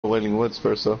Wailing Woods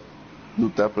first, though.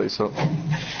 Loot that place up.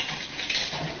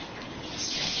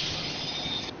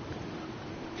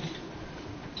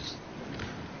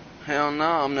 Hell no,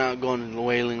 I'm not going to the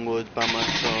Wailing Woods by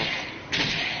myself.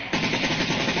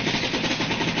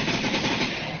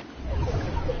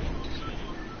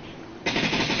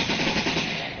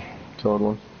 Killed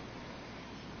one.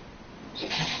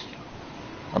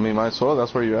 I mean, might as well.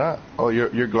 That's where you're at. Oh,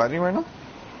 you're gliding right now?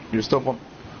 You're still...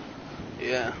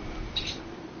 Yeah.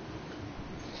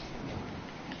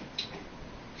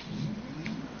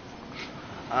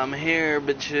 I'm here,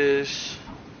 bitches.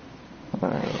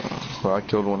 Well, I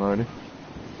killed one already.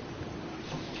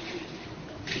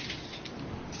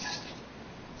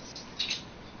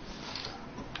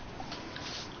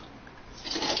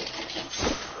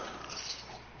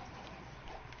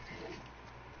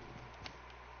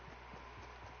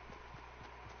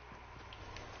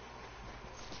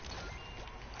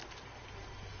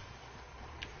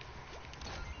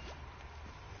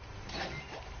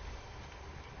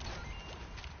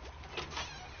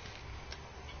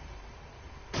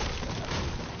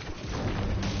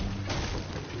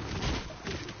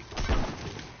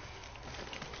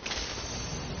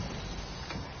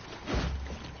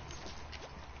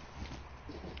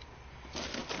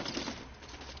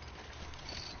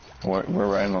 We're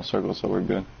right in a circle, so we're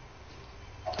good.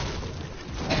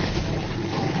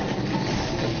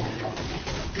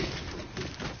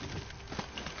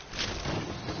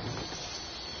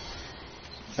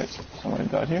 Hey, somebody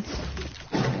died here?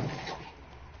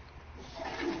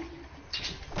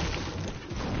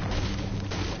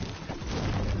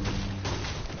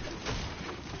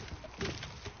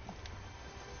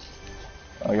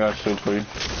 I got a shield for you.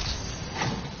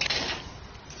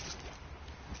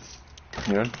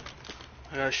 You good?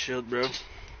 I got a shield, bro.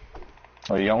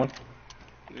 Oh, you got one?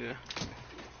 Yeah.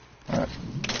 Alright.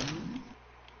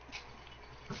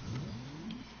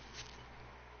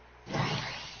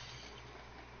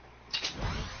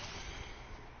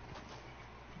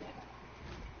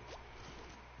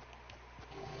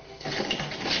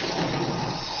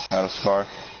 Got a scar.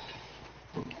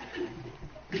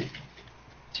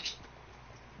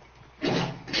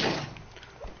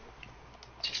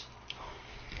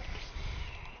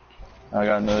 I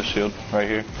got another shield right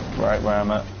here, right where I'm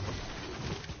at.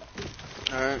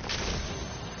 Alright.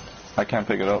 I can't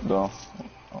pick it up though.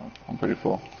 I'm pretty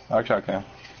full. Actually, I can.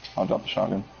 I'll drop the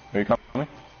shotgun. Are you coming?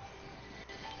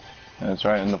 And it's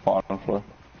right in the bottom floor.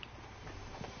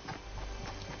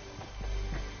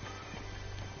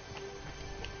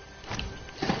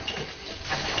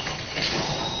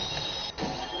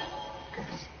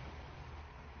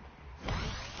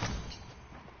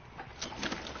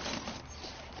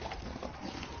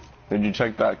 Did you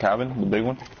check that cabin, the big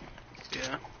one?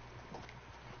 Yeah.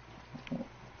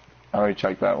 I already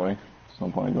checked that way. There's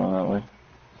no point going that way.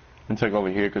 And check over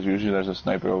here, because usually there's a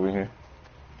sniper over here.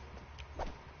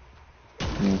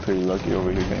 I'm pretty lucky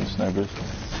over here getting snipers.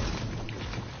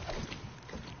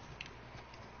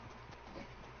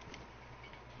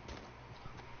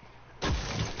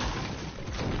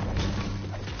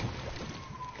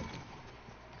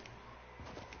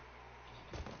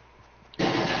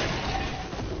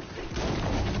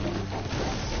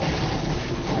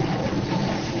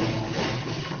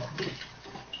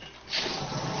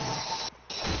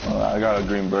 I got a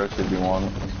green burst if you want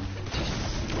it.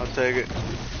 I'll take it.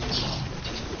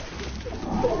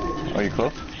 Are you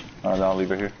close? Alright, I'll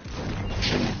leave it here.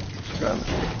 Just grab it.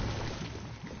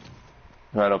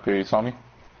 Right up here, you saw me?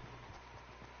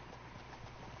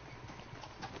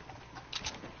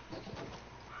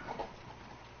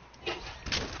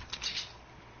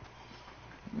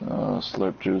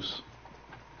 Slurp juice.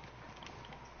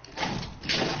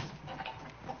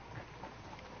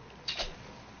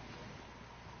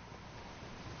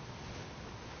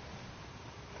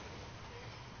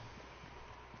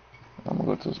 I'm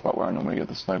gonna go to the spot where I normally get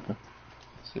the sniper.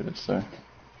 See if it's there.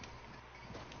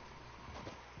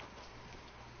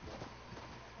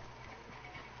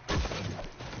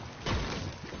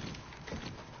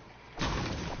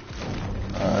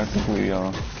 I think we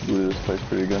blew this place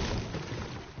pretty good.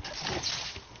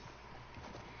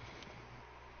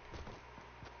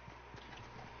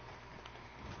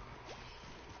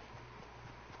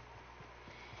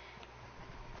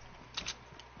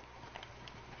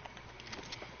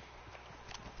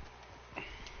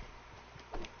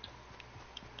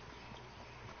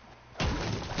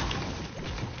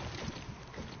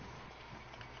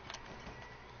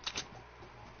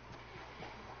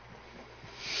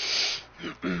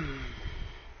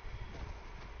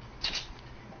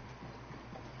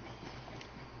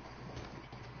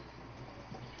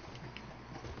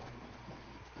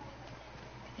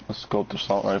 Let's go with the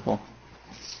assault rifle.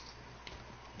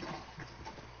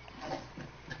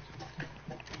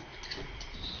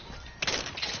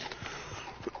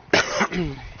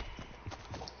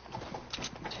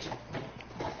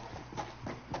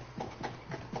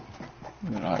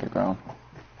 Get higher ground.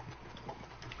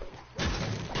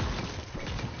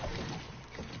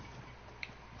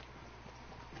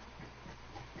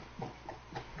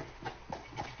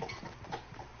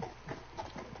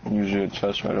 Usually a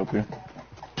chest right up here.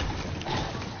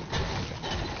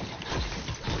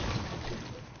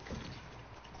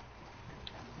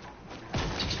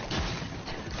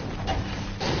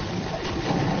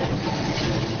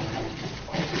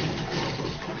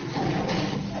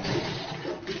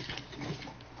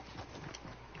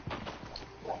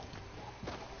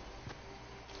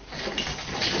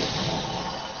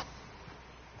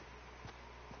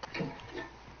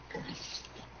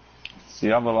 Do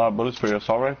you have a lot of bullets for your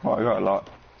assault rifle? I got a lot.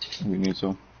 We need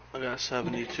some. I got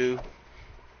 72.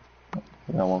 I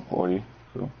got 140,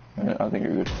 so yeah, I think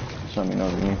you're good. Just let me know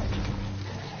what you need.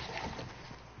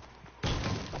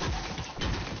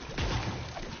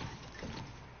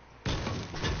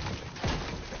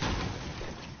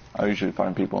 I usually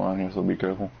find people around here, so be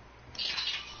careful.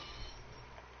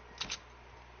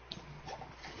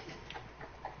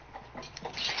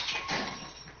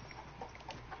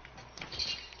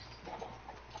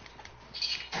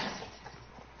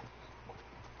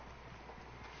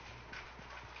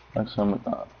 Next time,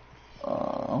 fuck.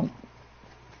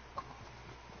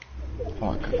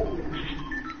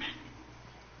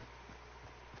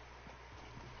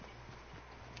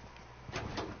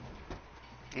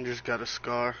 I just got a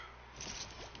scar.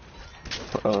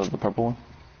 The purple one?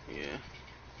 Yeah.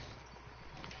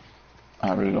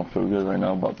 I really don't feel good right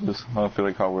now about this. I don't feel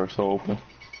like how we're so open.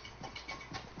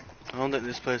 I don't think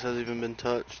this place has even been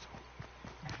touched.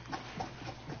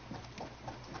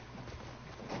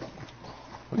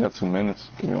 We got 2 minutes.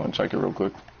 Give me one, check it real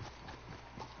quick.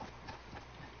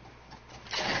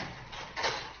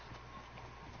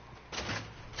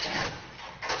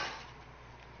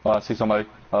 I see somebody.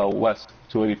 West,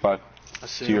 285. I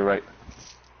see To your him. right.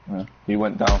 Yeah, he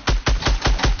went down.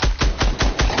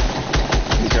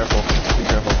 Be careful. Be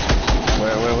careful.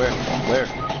 Where?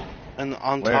 And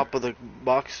on Where? top of the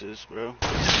boxes, bro.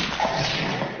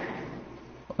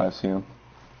 I see him.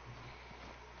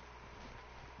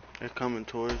 They're coming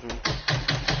towards me.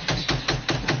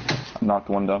 I knocked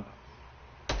one down.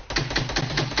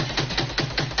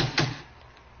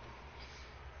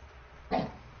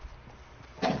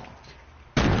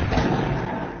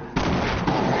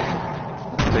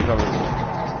 Take cover.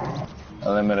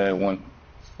 Eliminated one.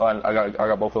 Oh, I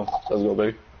got both of them. Let's go,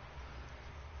 baby.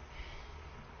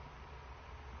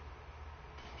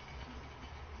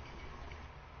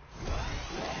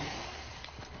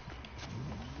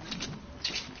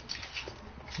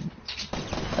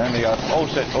 And they got, oh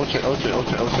shit,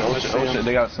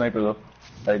 they got a sniper though.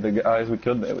 Like the guys we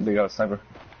killed, they got a sniper.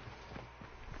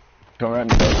 Come around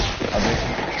me, bro. I missed.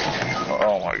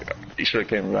 Oh my god, you should have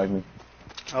came and revive me.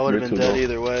 I would have been dead low.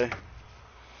 either way.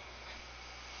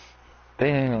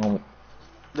 Damn.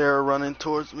 They're running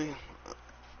towards me.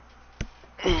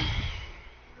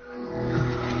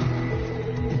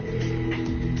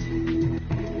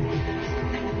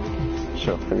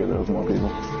 Sure, figured there was more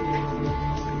people.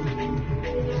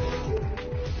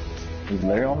 Is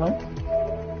Larry online?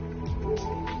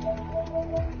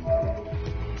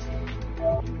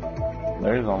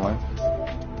 Larry's online.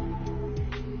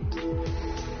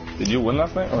 Did you win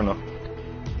last night or no?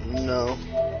 No.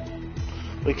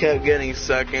 We kept getting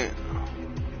second.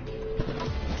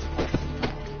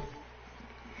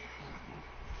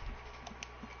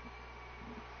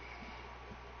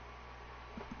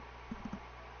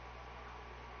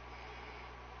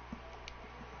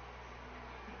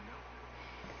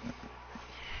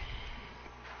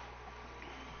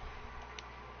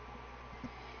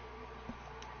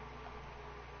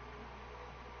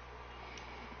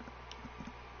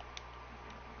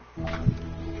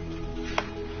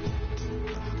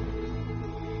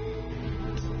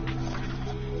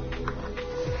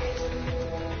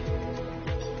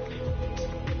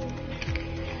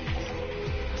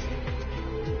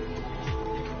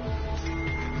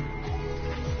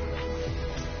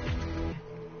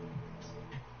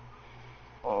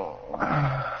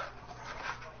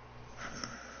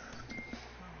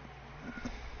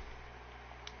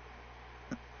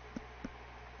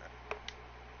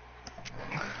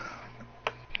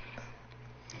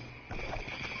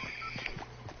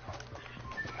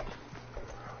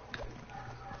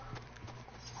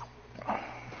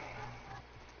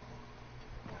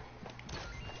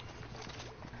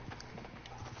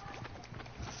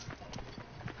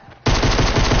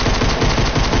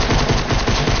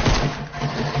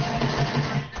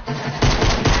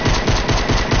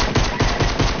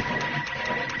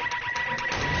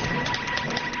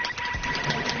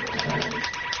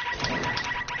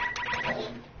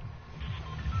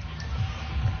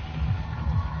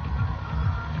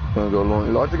 Gonna go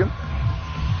long large again?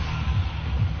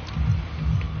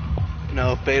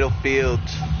 No, Fatal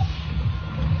Fields.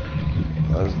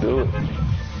 Let's do it.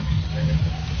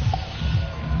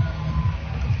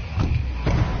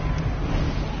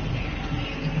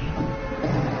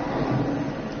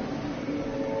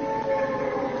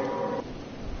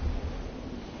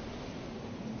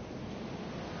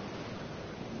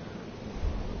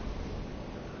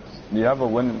 Do you have a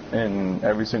win in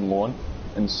every single one?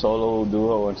 In solo,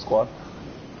 duo, and squad?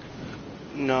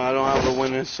 No, I don't have a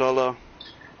win in solo.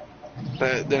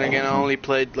 But then again, I only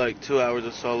played like 2 hours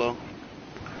of solo.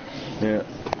 Yeah.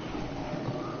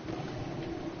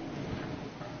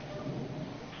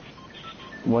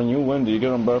 When you win, do you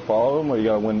get umbrella for all of them, or you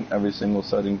gotta win every single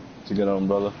setting to get an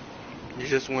umbrella? You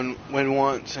just win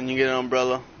once and you get an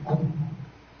umbrella.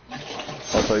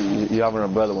 Also, you have an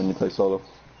umbrella when you play solo.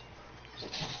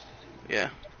 Yeah.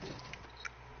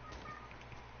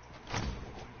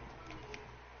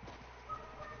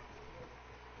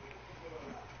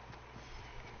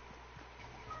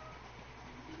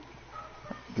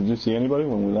 Did you see anybody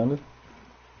when we landed?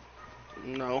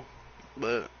 No,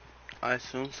 but I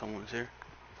assume someone's here.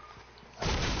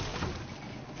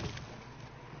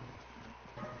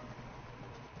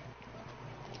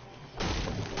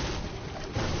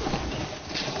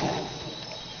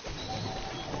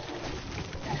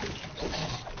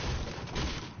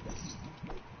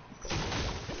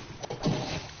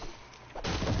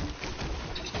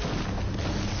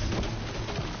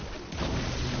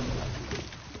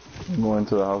 I'm going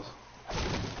to the house.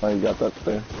 Oh, you got that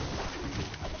there.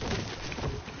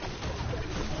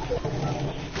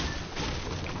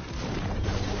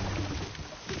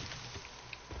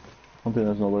 I don't think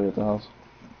there's nobody at the house.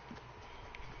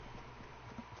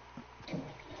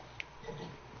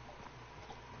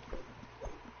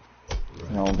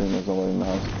 I don't think there's nobody in the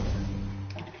house.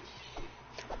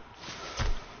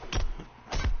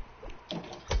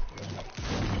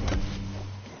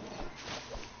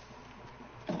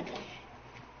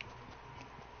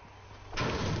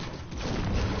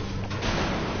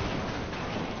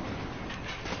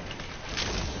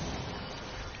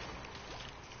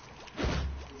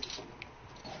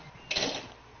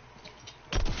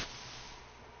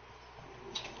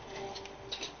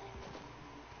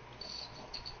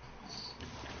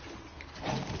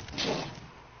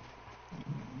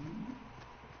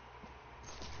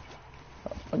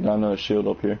 I got another shield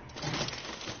up here.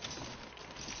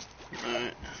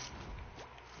 Alright.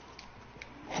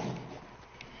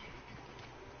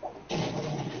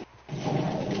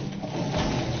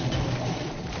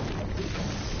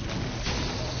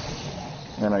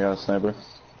 And I got a sniper.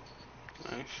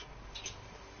 Nice.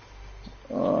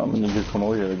 I'm gonna need you to come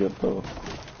over here to get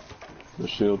the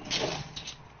shield.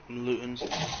 I'm looting.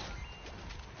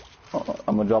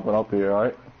 I'm gonna drop it up here,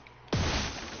 alright?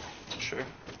 Sure.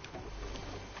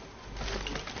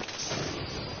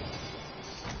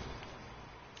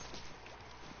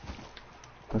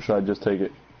 Or should I just take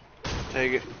it?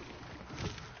 Take it.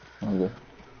 Okay.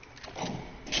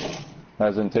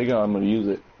 As in take it, I'm gonna use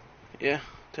it. Yeah,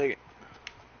 take it.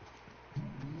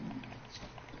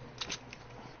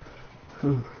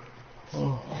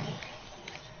 Oh.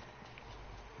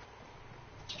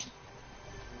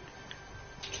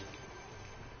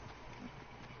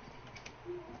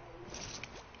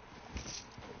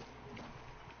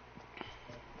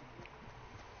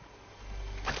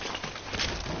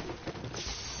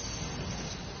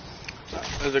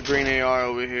 There's a green AR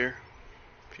over here,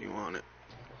 if you want it.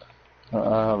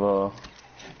 I have a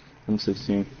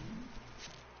M16.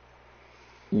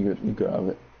 You could have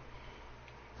it.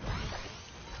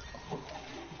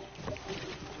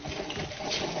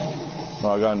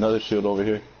 Oh, I got another shield over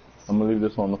here. I'm gonna leave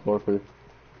this one on the floor for you.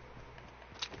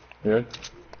 You ready?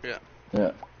 Yeah.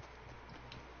 Yeah.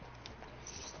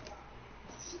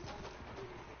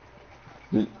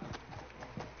 Did,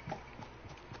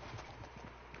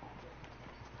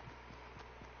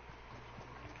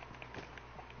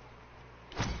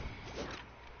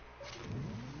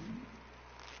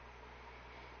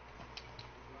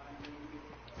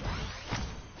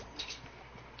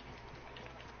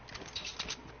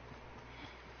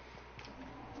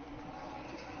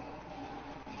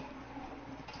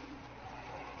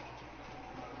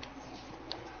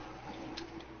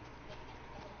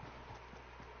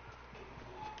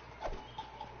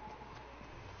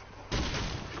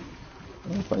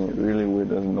 I find it really weird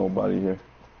there's nobody here.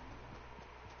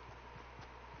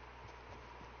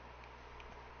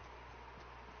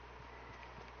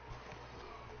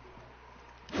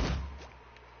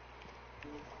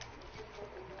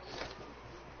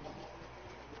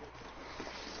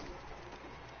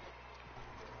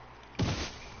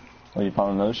 Oh, you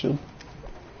found another shield?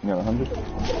 You got 100?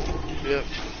 Yep.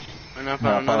 And I Yeah,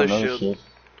 found another shield.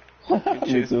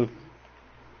 Me too.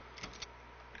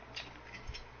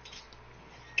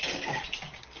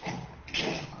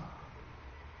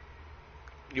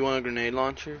 You want a grenade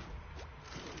launcher?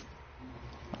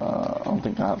 I don't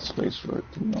think I have space for it,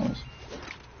 to be honest.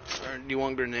 Or do you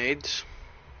want grenades?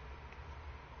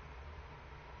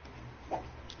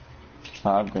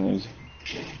 I have grenades.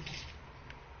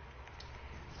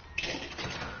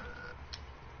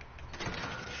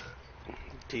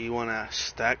 Do you want to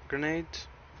stack grenades?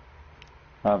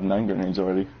 I have 9 grenades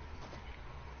already.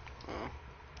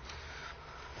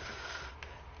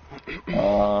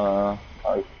 Oh.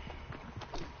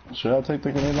 Should I take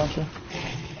the grenade launcher?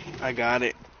 I got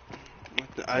it.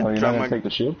 I You're not gonna take the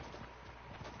shield?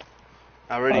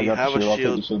 I already have have a a shield.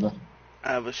 shield. I'll take the shield then.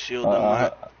 I have a shield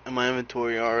in my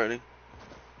inventory already.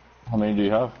 How many do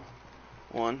you have?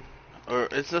 One. Or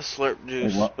it's a slurp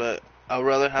juice, what? but I'd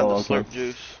rather have the okay. slurp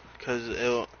juice because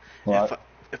it'll. Well,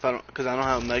 If I don't, because I don't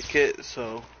have a med kit,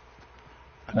 so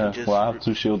I can just. well, I have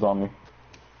 2 shields on me.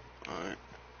 Alright.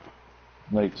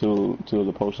 Like two of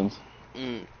the potions.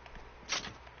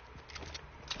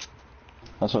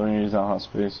 That's the only reason I don't have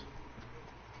space.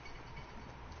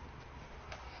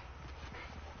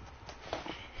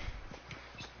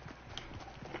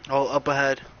 Oh, up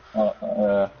ahead.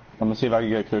 I'm gonna see if I can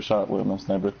get a clear shot with my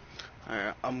sniper.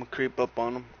 Alright, I'm gonna creep up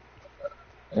on him.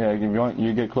 Yeah, if you want,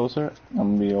 you get closer.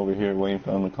 I'm gonna be over here waiting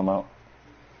for them to come out.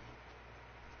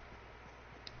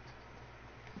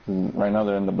 Right now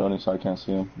they're in the building, so I can't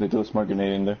see them. They threw a smart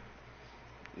grenade in there.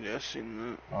 Yeah, I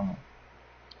seen that.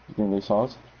 You think they saw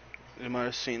us? They might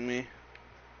have seen me.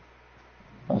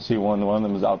 I see one. One of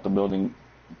them is out the building,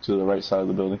 to the right side of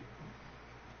the building.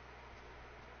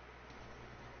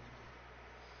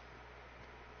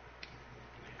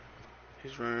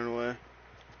 He's running away.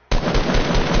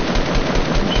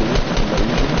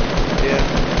 Yeah.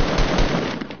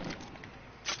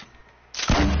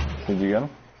 Did you get him?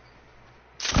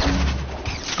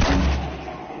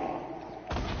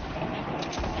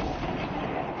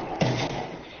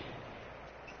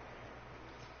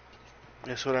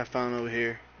 That's what I found over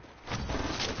here.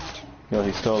 Yo,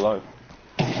 he's still alive.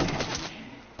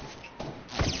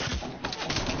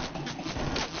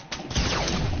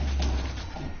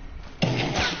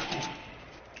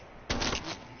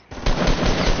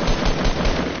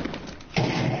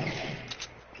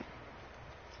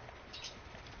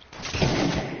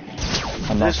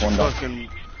 This fucking...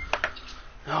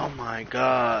 Oh my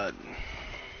god.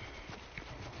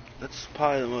 That's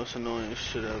probably the most annoying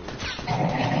shit ever.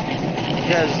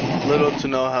 He has little to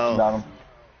no health. Got him.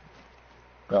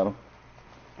 Got him.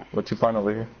 What you find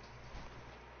over here?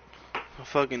 A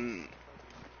fucking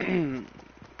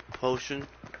potion.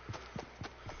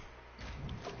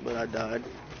 But I died.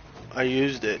 I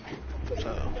used it.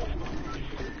 So.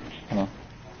 Huh.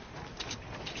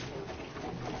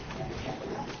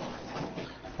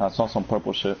 I saw some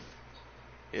purple shit.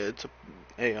 Yeah, it's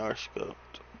a AR scope.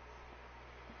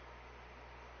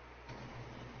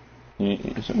 You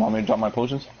want me to drop my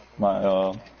potions?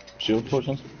 My shield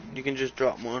potions? You can just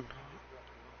drop one.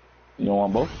 You don't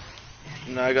want both?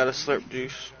 No, I got a slurp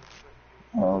juice.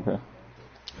 Oh, okay.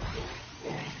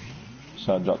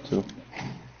 So I drop 2.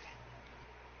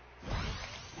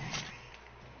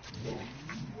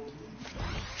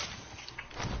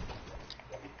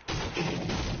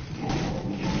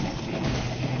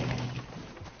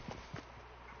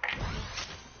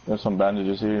 There's some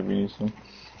bandages here if you need some.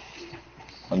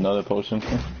 Another potion.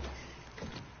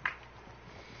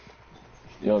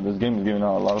 Yo, this game is giving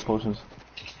out a lot of potions.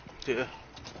 Yeah.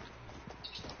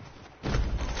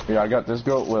 Yeah, I got this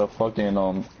girl with a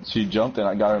fucking, she jumped and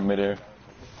I got her in midair.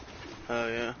 Oh,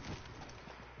 yeah.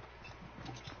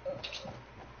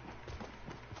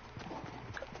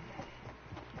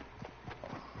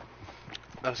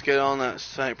 Let's get on that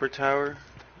sniper tower.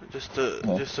 Just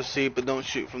to see, but don't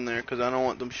shoot from there, because I don't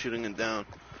want them shooting it down.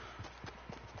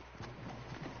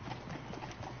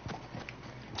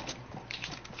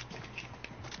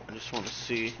 I just want to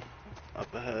see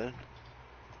up ahead.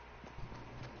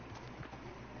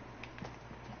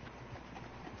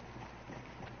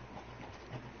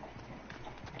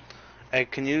 Hey,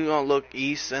 can you look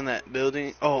east in that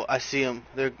building? Oh, I see them.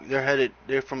 They're headed.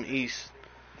 They're from east,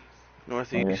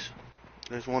 northeast. Okay.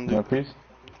 There's one dude. Northeast?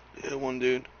 Yeah, one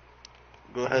dude.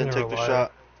 Go ahead and take the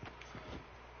shot.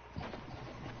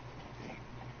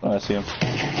 Oh, I see him.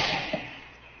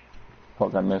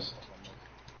 Fuck, I missed.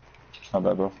 Not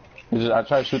bad, bro. I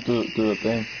tried to shoot through the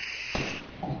thing.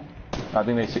 I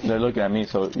think they're looking at me,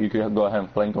 so you could go ahead and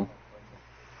flank them.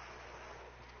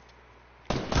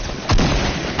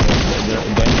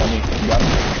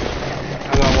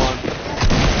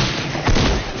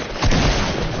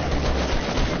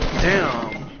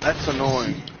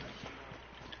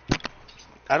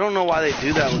 I don't know why they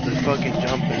do that with the fucking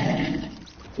jumping.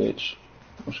 Bitch.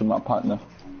 What's with my partner?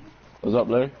 What's up,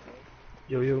 Larry?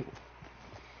 Yo, yo.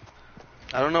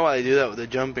 I don't know why they do that with the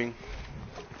jumping.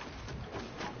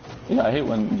 Yeah, I hate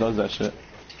when it does that shit.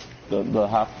 The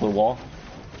half the wall.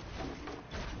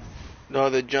 No,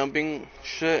 the jumping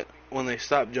shit, when they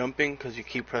stop jumping because you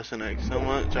keep pressing X so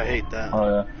much, I hate that.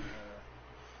 Oh,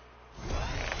 yeah.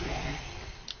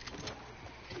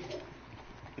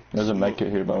 There's a med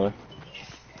kit here, by the way.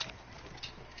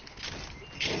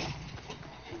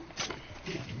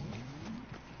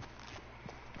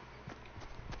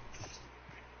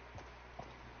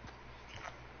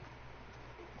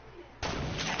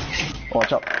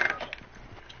 Watch out.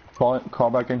 Crawl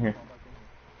back in here.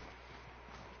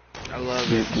 I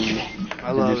love it. I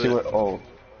Did love you see it. what? Oh,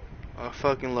 I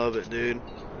fucking love it, dude.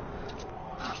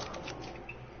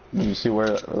 did you see where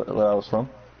I was from?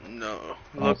 No.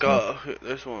 Oh, Look sorry. up.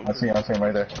 There's one. I see him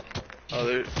right there. Oh,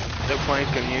 they're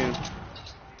planking you.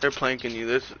 They're planking you.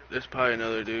 There's probably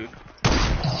another dude.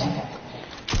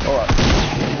 Oh.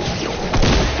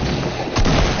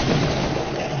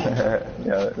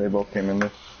 Yeah, they both came in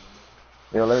there.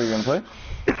 Yo, Larry, you gonna play?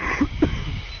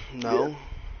 No. Yeah.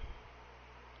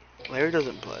 Larry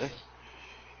doesn't play.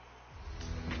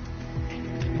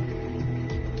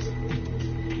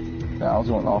 Yeah, I was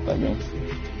going off that game.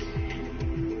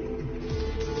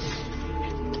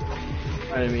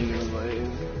 I didn't mean to play.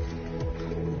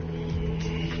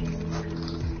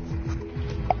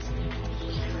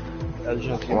 I was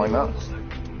just Why not?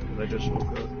 I just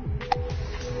woke up.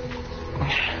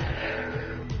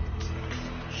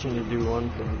 Just need to do one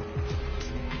thing.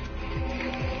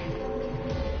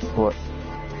 What?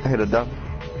 Hit a duck?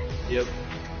 Yep.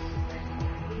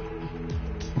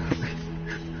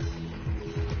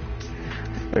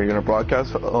 Are you gonna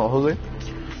broadcast, Jose?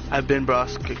 I've been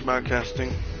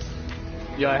broadcasting.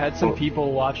 Yeah, I had some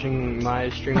people watching my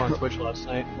stream on Twitch last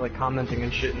night, like commenting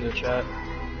and shit in the chat.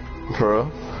 For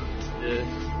real? Yeah.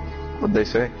 What'd they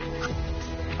say?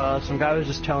 Some guy was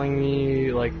just telling me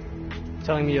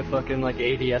a fucking like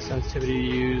ADS sensitivity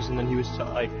to use, and then he was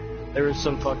like, there was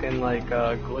some fucking like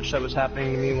glitch that was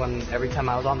happening to me when every time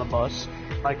I was on the bus,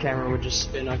 my camera would just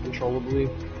spin uncontrollably.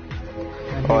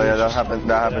 Oh yeah, that happened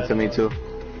to me too.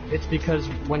 It's because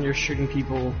when you're shooting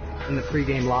people in the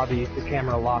pre-game lobby, the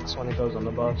camera locks when it goes on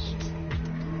the bus.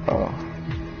 Oh.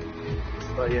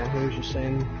 But yeah, he was just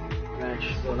saying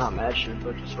not mad shit,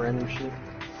 but just random shit.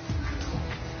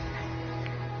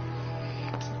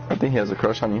 I think he has a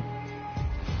crush on you.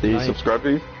 Did he Nice. subscribe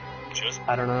to you?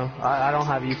 I don't know. I don't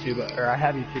have YouTube, or I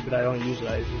have YouTube, but I don't use it.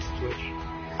 I use Twitch.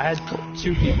 I had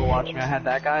 2 people watching me. I had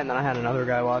that guy, and then I had another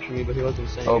guy watching me, but he wasn't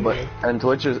saying Oh, but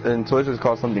anything. and Twitch is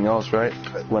called something else, right?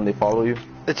 When they follow you.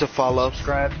 It's a follow.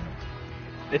 Subscribe.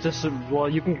 It's well,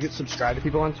 you can get subscribe to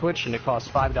people on Twitch, and it costs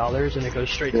 $5, and it goes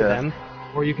straight to them,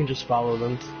 or you can just follow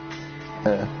them.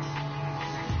 Yeah.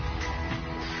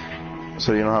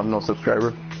 So you don't have no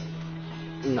subscriber?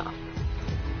 No.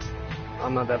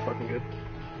 I'm not that fucking good.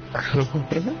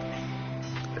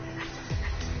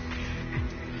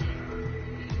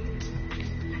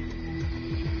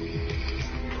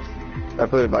 I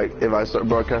feel like if I start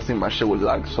broadcasting, my shit would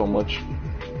lag so much.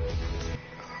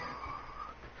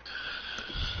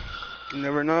 You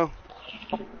never know.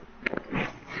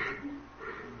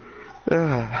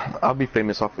 I'll be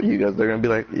famous off of you guys. They're gonna be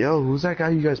like, yo, who's that guy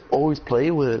you guys always play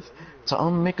with? Tell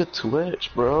him to make a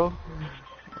Twitch, bro.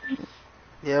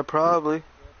 Yeah, probably.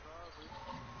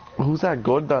 Who's that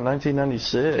Gorda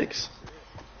 1996?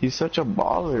 He's such a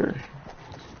baller.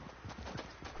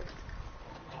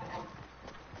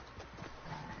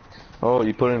 Oh,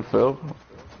 you put in Phil?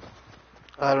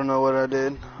 I don't know what I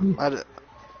did.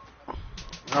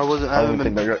 I wasn't. I I haven't don't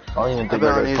even been. think that been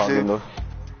on guy's talking YouTube. though.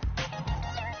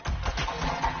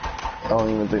 I don't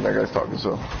even think that guy's talking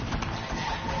so.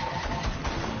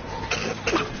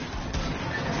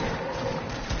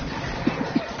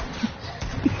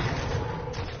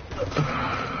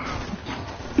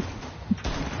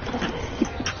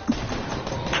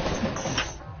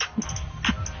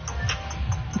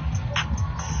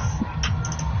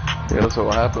 Yeah, so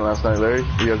what happened last night, Larry?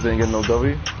 You guys didn't get no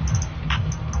W?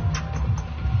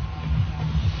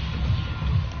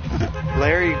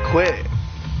 Larry quit,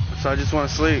 so I just want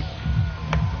to sleep.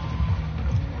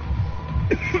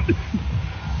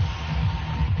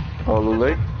 Oh, a little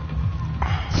late?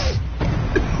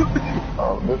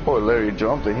 Oh, this poor Larry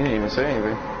jumped and he didn't even say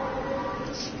anything.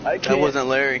 That wasn't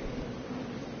Larry.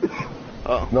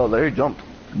 Oh. No, Larry jumped.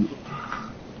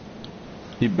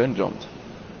 He been jumped.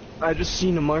 I just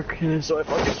seen a mark, so I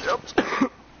fucking jumped.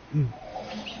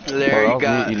 Larry Oh,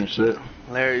 that was me eating shit.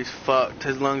 Larry's fucked.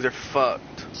 His lungs are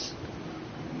fucked.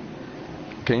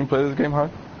 Can you play this game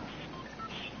hard?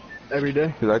 Every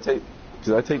day. Cause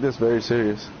I take this very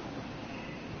serious.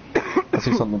 I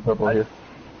see something purple here.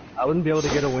 I wouldn't be able to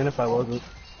get a win if I wasn't.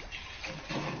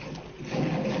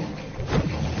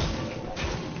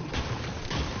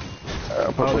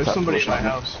 Oh, there's somebody in my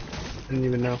house. Didn't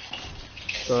even know.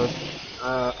 So,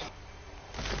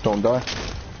 don't die.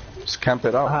 Just camp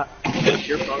it out.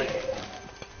 You're funny.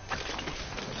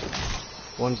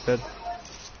 One's dead.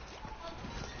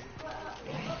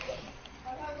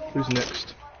 Who's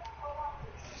next?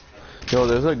 Yo,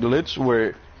 there's a glitch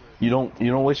where you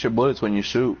don't waste your bullets when you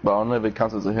shoot, but I don't know if it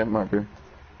counts as a hit marker.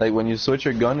 Like when you switch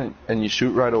your gun and you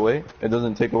shoot right away, it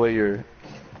doesn't take away your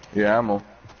ammo,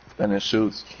 and it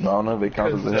shoots. But I don't know if it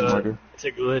counts as a hit marker. It's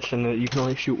a glitch, and you can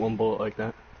only shoot one bullet like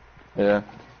that. Yeah,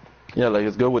 yeah, like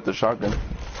it's good with the shotgun.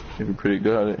 You'd be pretty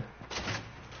good at it.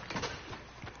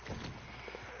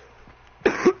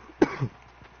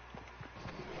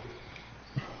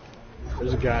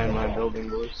 There's a guy in my building,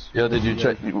 boys. Yeah, did you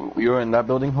check? You were in that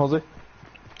building, Jose?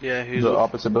 Yeah, he's The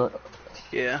opposite building?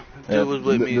 Yeah, dude was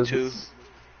with me too.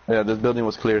 Yeah, this building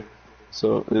was clear.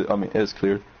 So, it's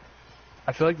clear.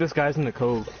 I feel like this guy's in the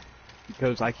cove.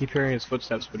 Because I keep hearing his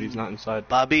footsteps, but he's not inside.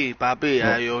 Papi,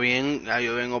 ya yo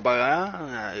vengo para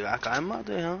acá, cálmate,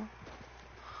 ¿eh?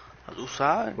 Tú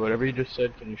sabes. Whatever you just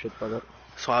said, can you shut the fuck up?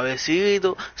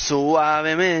 Suavecito,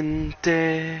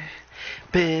 suavemente,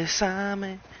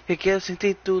 bésame, que quiero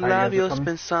sentir tus labios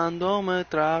pensándome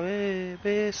otra vez,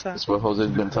 besa. That's what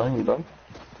Jose's been telling you, dog.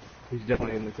 He's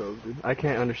definitely in the cove, dude. I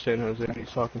can't understand Jose.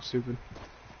 He's talking stupid.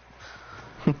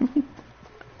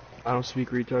 I don't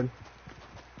speak retard.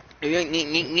 He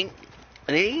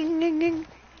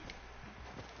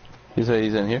said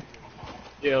he's in here?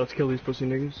 Yeah, let's kill these pussy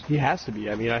niggas. He has to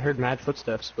be. I mean, I heard mad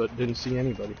footsteps, but didn't see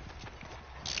anybody.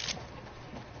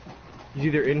 He's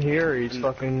either in here or he's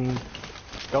fucking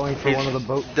going for one of the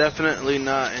boats. Definitely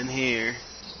not in here.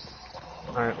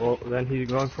 Alright, well, then he's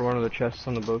going for one of the chests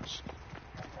on the boats.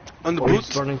 On the or boats?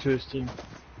 He's running to his team.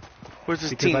 Where's his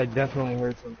because team? I definitely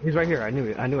heard some. He's right here. I knew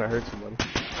it. I knew I heard somebody.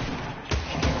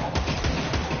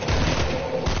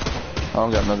 I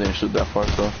don't got nothing to shoot that far,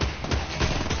 so.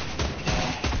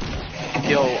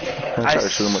 Yo, I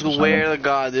swear to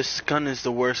God, this gun is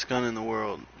the worst gun in the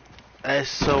world. That is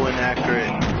so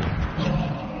inaccurate.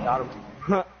 Got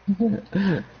him.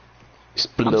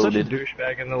 Exploded. I'm such a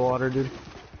douchebag in the water, dude.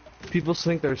 People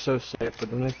think they're so safe, but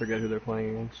then they forget who they're playing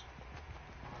against.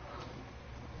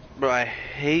 Bro, I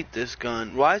hate this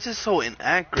gun. Why is it so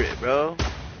inaccurate, bro?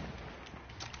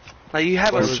 Like, you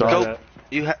have a scope.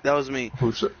 That was me.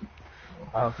 Who's it?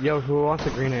 Yo, who wants a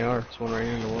green AR? It's one right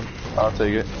here in the one. I'll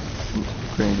take it.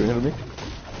 Green, bring it to me.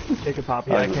 Take a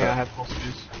Poppy. I can't. I have full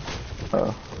space.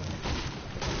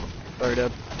 Sorry,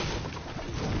 Deb.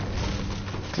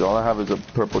 Cause all I have is a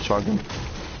purple shotgun.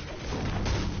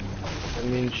 I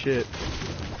mean, shit.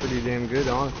 Pretty damn good,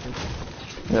 honestly.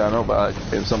 Yeah, I know, but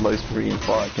if somebody's freaking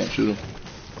far, I can't shoot them.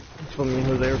 That's what me and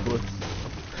Jose are for.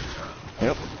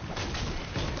 Yep.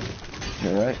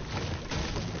 You're right.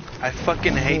 I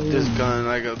fucking hate this gun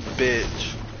like a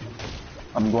bitch.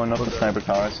 I'm going up the sniper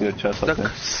tower. I see a chest up there.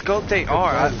 The scope they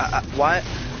are. Why?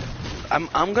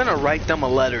 I'm gonna write them a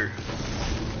letter.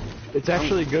 It's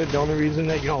actually good. The only reason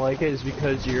that you don't like it is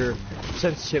because your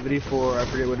sensitivity for, I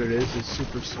forget what it is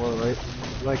super slow, right?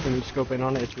 Like when you scope in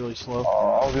on it, it's really slow.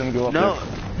 Oh, I was gonna go up there. No,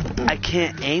 I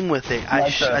can't aim with it.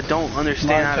 I don't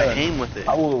understand how to aim with it.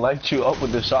 I will light you up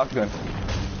with the shotgun.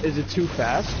 Is it too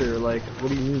fast, or like, what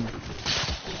do you mean?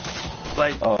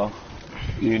 Like,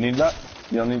 you need that?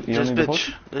 You don't need the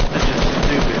push? This bitch is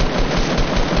stupid.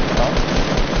 Huh?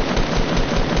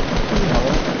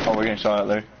 Oh, we're getting shot at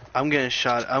there. I'm getting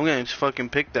shot. I'm getting fucking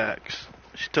pickaxe.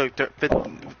 She took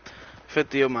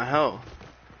 50 of my health.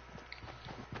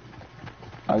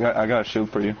 I got a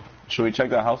shield for you. Should we check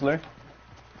that house there?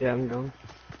 Yeah, I'm going.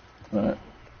 Alright.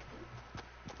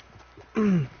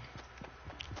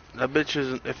 That bitch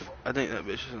is. I think that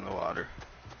bitch is in the water.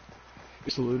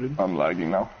 Saluted. I'm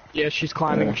lagging now. Yeah, she's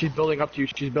climbing. Yeah. She's building up to you.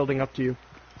 She's building up to you.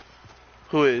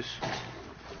 Who is?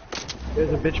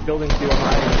 There's a bitch building to you on the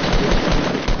island.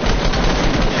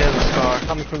 She has a scar.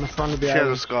 Coming from the front of the She island.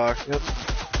 has a scar. Yep.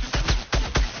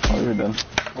 Oh, you're done.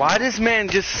 Why does man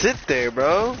just sit there,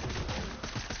 bro?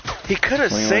 He could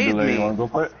have saved me. You wanna go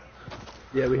for it?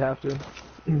 Yeah, we have to.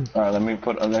 Alright, let me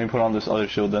put on this other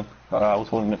shield then. I was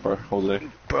holding it for Jose.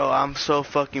 Bro, I'm so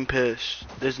fucking pissed.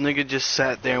 This nigga just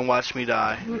sat there and watched me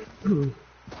die.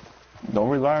 Don't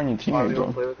rely on your teammates,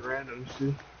 bro. Play with randoms,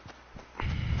 dude.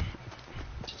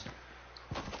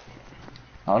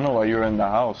 I don't know why you were in the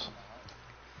house.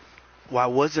 Why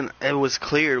wasn't it was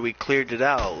cleared? We cleared it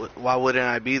out. Why wouldn't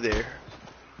I be there?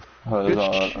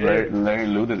 Larry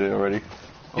looted it already.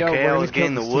 Okay, I was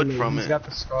getting the wood from it. He's got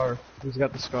the scar. He's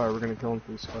got the scar. We're gonna kill him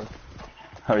for the scar.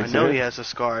 I know he has a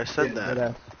scar. I said that.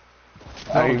 No,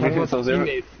 I'm talking about the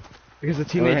teammate. Because the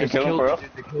teammate just killed the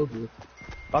dude that killed you.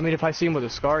 I mean, if I see him with a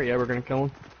scar, yeah, we're gonna kill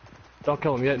him. Don't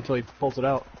kill him yet until he pulls it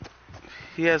out.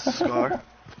 He has a scar.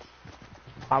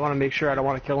 I want to make sure I don't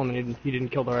want to kill him and he didn't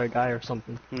kill the right guy or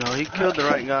something. No, he killed the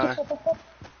right guy.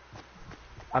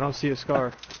 I don't see a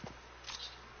scar.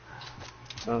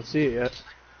 I don't see it yet.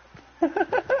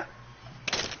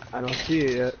 I don't see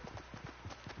it yet.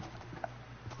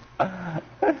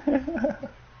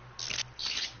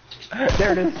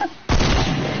 There it is.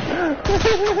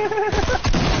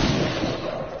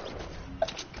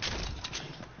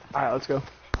 Alright, let's go.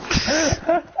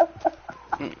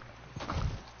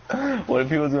 What if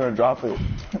he was gonna drop it?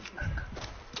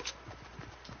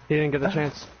 He didn't get the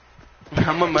chance.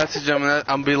 I'm gonna message him and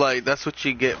I'll be like, that's what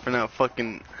you get for not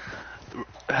fucking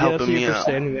helping me out.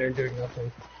 Standing there and doing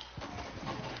nothing.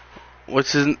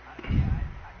 What's his...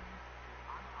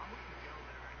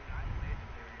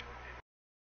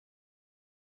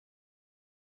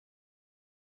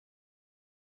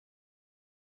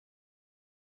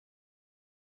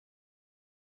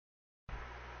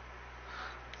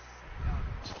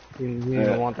 You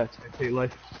don't want that spectate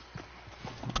life.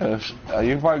 You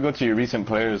can probably go to your recent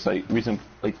players that you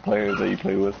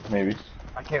play with, maybe.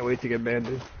 I can't wait to get banned,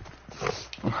 dude.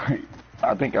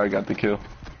 I think I got the kill.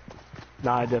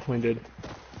 Nah, I definitely did.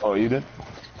 Oh, you did?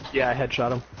 Yeah, I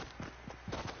headshot him.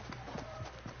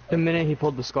 The minute he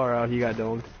pulled the scar out, he got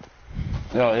domed.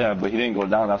 Oh yeah, but he didn't go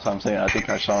down, that's what I'm saying. I think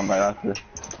I shot him right after.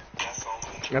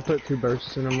 I put 2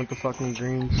 bursts in him with the fucking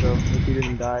green, so if he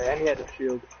didn't die, and he had a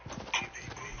shield.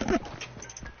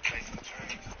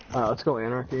 Let's go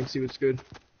Anarchy and see what's good.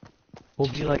 We'll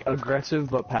be like aggressive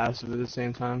but passive at the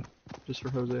same time, just for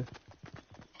Jose.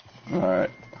 Alright.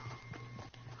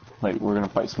 Like, we're gonna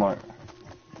fight smart.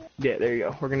 Yeah, there you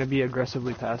go. We're gonna be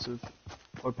aggressively passive.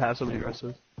 Or passively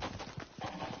aggressive.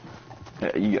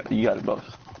 Yeah, you got it both.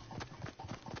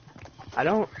 I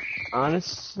don't,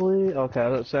 honestly, okay, I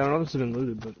don't know if this has been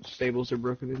looted, but stables are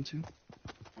broken into.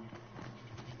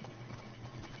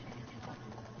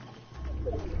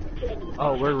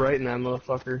 Oh, we're right in that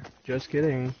motherfucker. Just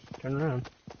kidding. Turn around.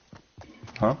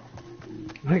 Huh?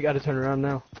 I gotta turn around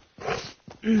now.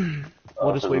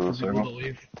 We'll just wait for people to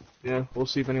leave. Yeah, we'll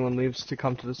see if anyone leaves to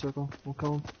come to the circle. We'll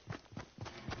call them.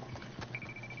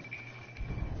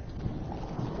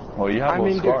 Well, you have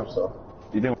both scars, so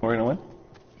you think we're gonna win?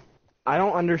 I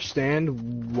don't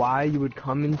understand why you would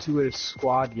come into a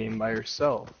squad game by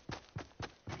yourself.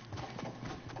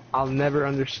 I'll never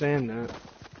understand that.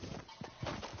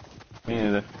 Me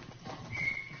neither.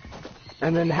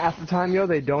 And then half the time, yo,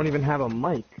 they don't even have a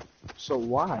mic. So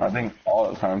why? I think all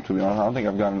the time, to be honest. I don't think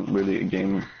I've gotten really a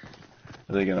game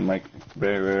where they get a mic.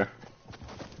 Very rare.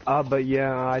 But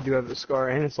yeah, I do have the scar,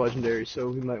 and it's legendary, so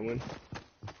we might win.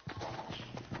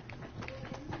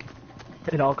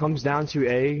 It all comes down to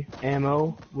A,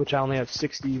 ammo, which I only have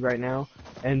 60 right now,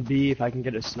 and B, if I can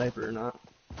get a sniper or not.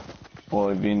 Well,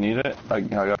 if you need it, I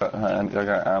got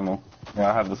ammo.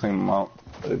 Yeah, I have the same amount.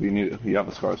 But if you need it, you have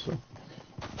a scar, so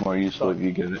more useful if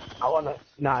you get it.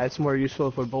 Nah, it's more useful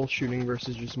if we're both shooting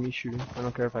versus just me shooting. I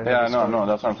don't care if I have Yeah, no,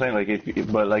 that's what I'm saying. Like, if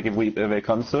it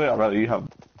comes to it, I'd rather you have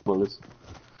bullets.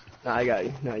 Nah, I got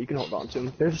you. Nah, you can hold on to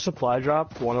them. There's a supply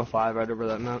drop, 105 right over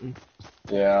that mountain.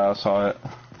 Yeah, I saw it.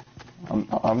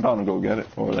 I'm down to go get it,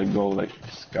 or go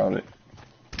scout it.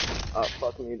 Oh,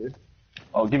 fuck me, dude.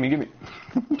 Oh, gimme.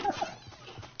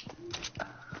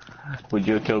 Would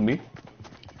you kill me?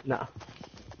 Nah.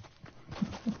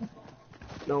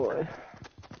 No way.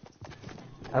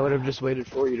 I would have just waited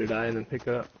for you to die and then pick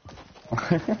it up.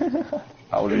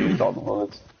 I would have used all the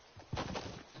bullets.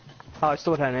 Oh, I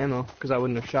still would have had ammo, because I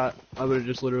wouldn't have shot. I would have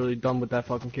just literally done what that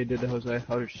fucking kid did to Jose.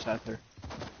 I would have just sat there.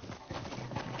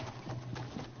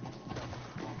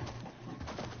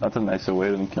 That's a nicer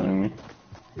way than killing me.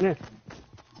 Yeah.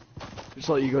 Just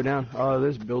let you go down. Oh,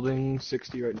 there's building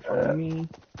 60 right in front of me.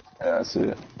 Yeah, I see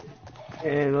it.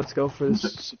 And let's go for this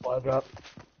supply drop.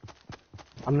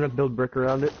 I'm gonna build brick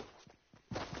around it.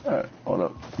 Alright, hold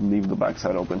up. Leave the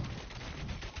backside open.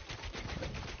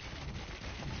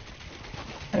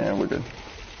 And we're good.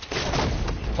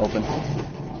 Open.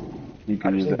 You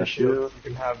can use that shield. You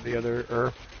can have the other,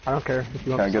 or I don't care if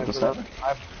you want. Can I get the sniper?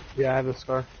 Yeah, I have the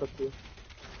scar. Let's do it.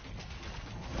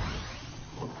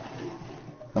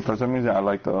 And for some reason, I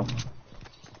like the...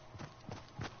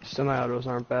 Semi-autos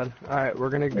aren't bad. Alright, we're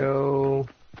gonna go...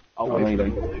 I'll wait for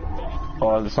you.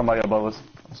 Oh, there's somebody above us.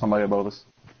 Somebody above us.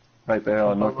 Right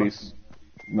there, northeast.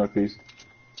 Northeast.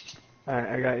 Alright,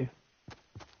 I got you.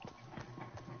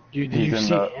 Did you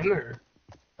see him or?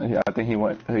 Yeah, I think he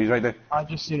went. He's right there. I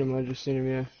just seen him.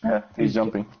 Yeah. Yeah, he's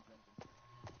jumping.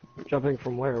 Jumping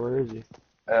from where? Where is he?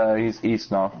 He's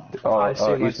east now. I see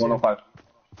him. East 105.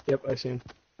 Yep, I see him.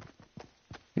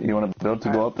 You want to build to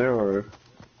go up there, or?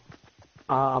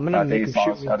 I'm gonna make him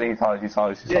shoot me. I think he saw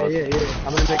us. Yeah.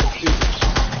 I'm gonna make him shoot.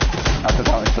 After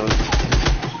time he shows.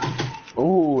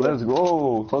 Ooh, let's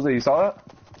go. Jose, you saw that?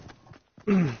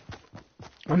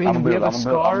 I mean, we have a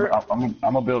scar. I'm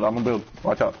gonna build.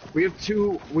 Watch out. We have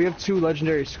two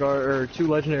legendary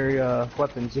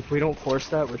weapons. If we don't force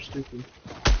that, we're stupid.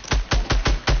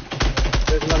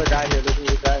 There's another guy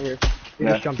here. He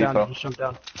just jumped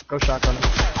down. Go shotgun him.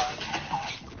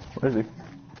 Where is he?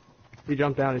 He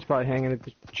jumped down. He's probably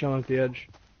chilling at the edge.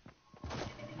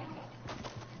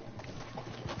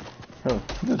 Oh,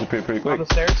 disappeared pretty quick. On the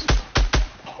stairs.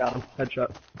 Got him.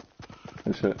 Headshot.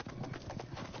 Good shit.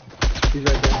 He's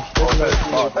right there.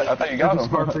 I thought you got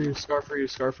him. Scar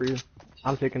for you.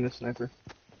 I'm taking this sniper.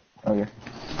 Okay.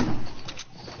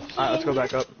 Alright, let's go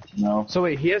back up. No. So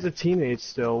wait, he has a teammate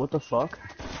still. What the fuck?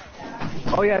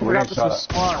 Oh yeah, I forgot this was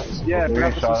squads. Yeah, I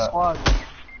forgot this was squads.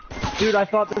 Dude, I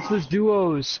thought this was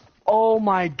duos. Oh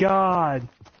my god.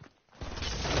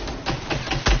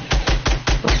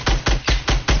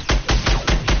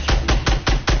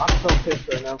 I'm so pissed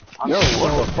right now.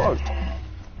 What the fuck?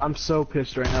 I'm so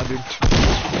pissed right now, dude.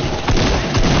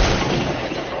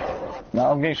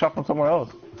 Now I'm getting shot from somewhere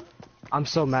else. I'm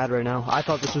so mad right now. I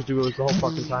thought this was duos the whole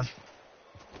fucking time.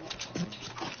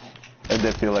 It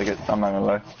did feel like it, I'm not gonna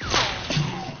lie.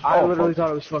 I literally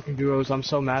thought it was fucking duos. I'm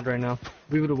so mad right now.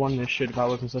 We would've won this shit if I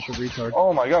wasn't such a retard.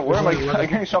 Oh my god, where am I? I'm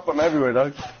getting shot from everywhere,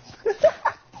 dog.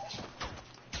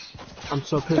 I'm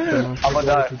so pissed right now. I'm gonna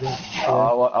die.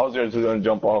 I was just gonna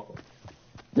jump off.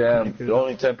 Damn, there's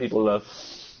only 10 people left.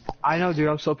 I know, dude.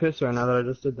 I'm so pissed right now that I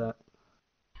just did that.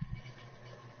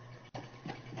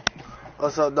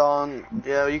 What's up, Don?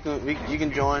 Yeah, you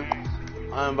can join.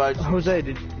 I invite you.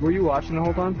 Jose, were you watching the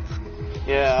whole time?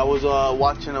 Yeah, I was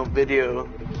watching a video.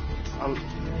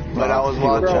 But I was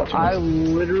watching. Bro, I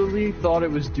literally thought it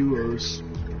was duos.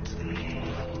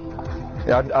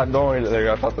 Yeah, I don't really.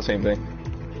 I thought the same thing.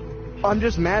 I'm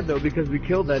just mad though because we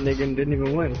killed that nigga and didn't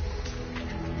even win.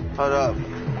 Hold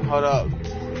up.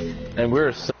 And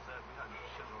we're.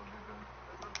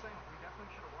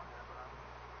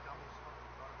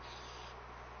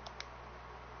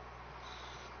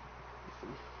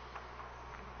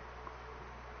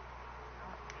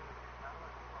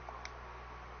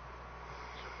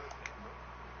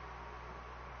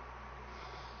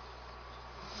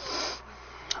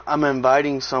 I'm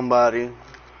inviting somebody.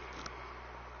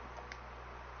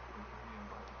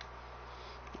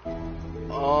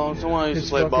 Oh, someone I used to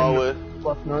play ball with.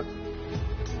 Fortnight.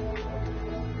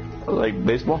 Like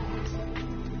baseball?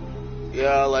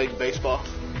 Yeah, I like baseball.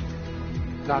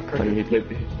 Not cricket.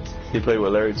 Like he played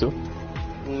with Larry too?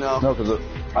 No. No, because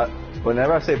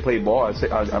whenever I say play ball,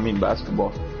 I mean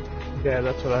basketball. Yeah,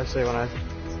 that's what I say when I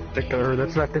think of, or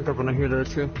that's what I think of when I hear that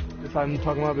too. If I'm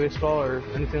talking about baseball or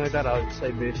anything like that, I would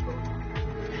say baseball.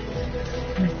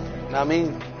 Not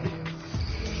me.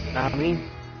 Not me.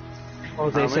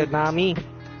 Jose said not me.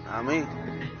 Not me.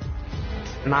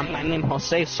 My name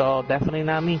Jose, so definitely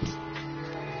not me.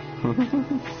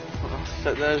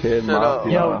 Shut that shit up.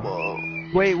 Yo,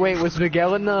 wait, was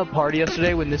Miguel in the party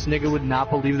yesterday when this nigga would not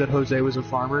believe that Jose was a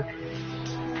farmer?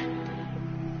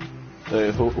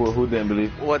 Who didn't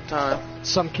believe? What time?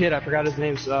 Some kid, I forgot his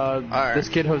name. Alright. This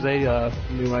kid Jose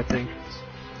knew, I think.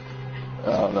 I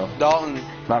don't know. Dalton.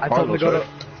 Not Carlos, right?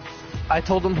 I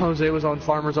told him Jose was on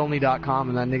farmersonly.com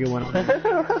and that nigga went on.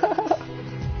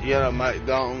 Yeah, Mike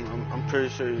Dalton. I'm pretty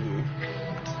sure you do.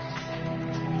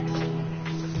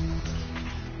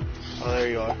 Oh, there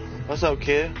you are. What's up,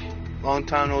 kid? Long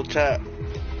time no chat.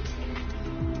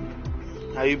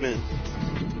 How you been?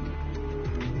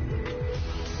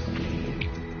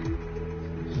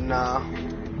 Nah.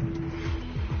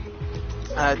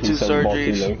 I had 2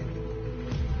 surgeries.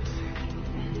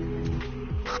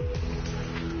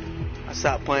 I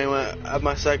stopped playing when I had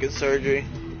my 2nd surgery.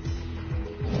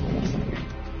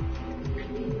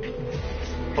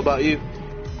 What about you?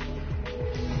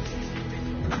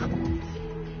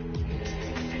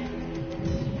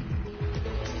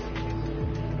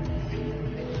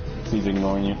 He's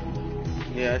ignoring you.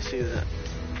 Yeah, I see that.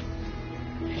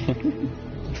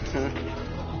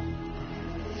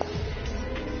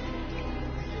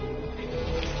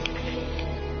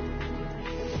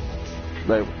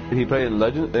 Like, he played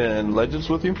Legends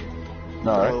with you?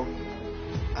 No, right?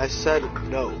 I said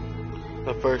no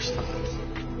the first time.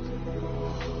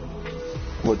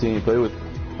 What team you play with?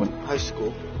 High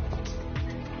school.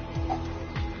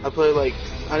 I played like,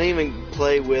 I didn't even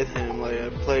play with him. Like I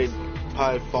played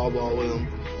probably fall ball with him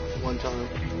one time.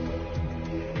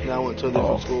 And I went to a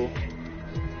different school.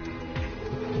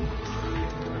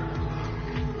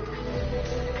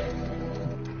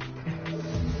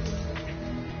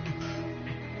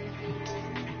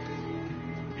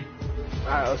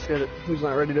 Alright, let's get it. Who's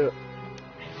not ready to?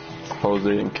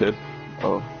 Jose and Kid.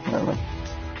 Oh, never mind.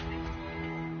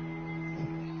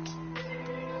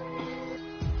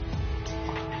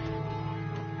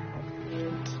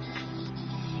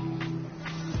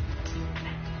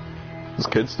 Is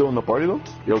Kid still in the party though?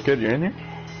 Yo, Kid, you're in here?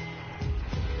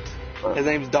 His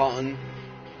name's Dalton,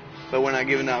 but we're not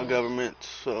giving out government,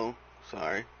 so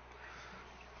sorry.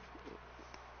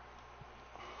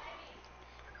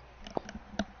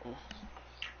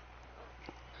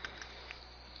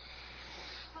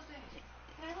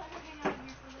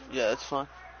 Yeah, that's fine.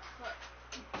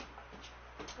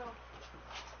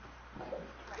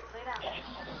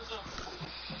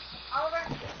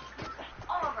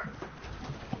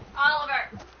 Oliver.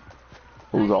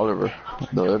 Who's Oliver?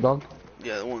 The other dog?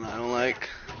 Yeah, the one I don't like.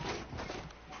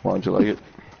 Why don't you like it?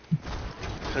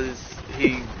 Because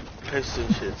he pisses and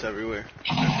shits everywhere.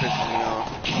 That pisses me off.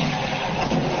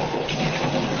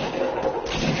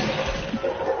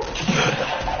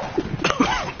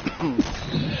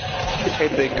 Hey,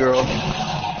 big girl.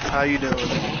 How you doing?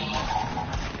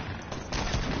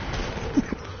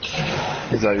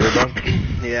 Is that your dog?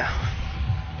 Yeah.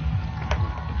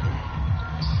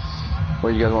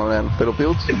 What, you guys want to land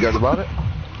Fiddlefields? You guys about it?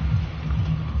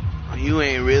 You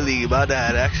ain't really about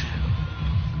that action.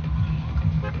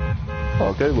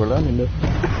 Okay, we're landing it.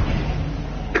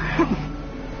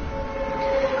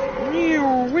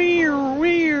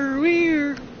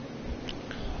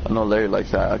 I know Larry likes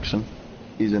that action.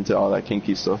 He's into all that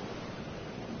kinky stuff.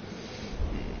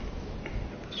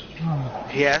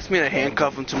 He asked me to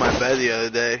handcuff him to my bed the other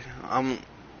day.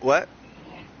 What?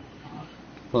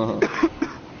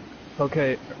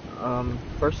 Okay,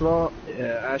 first of all, I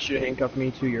asked you to handcuff me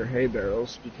to your hay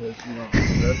barrels because you know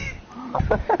I'm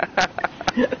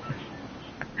good.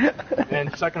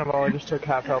 And second of all, I just took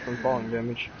half health and falling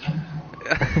damage.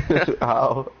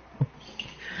 How?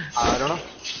 I don't know.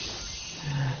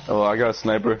 Oh, I got a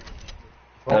sniper.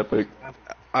 Oh. Epic.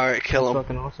 Alright, kill him. That's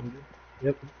fucking awesome, dude.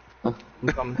 Yep. I'm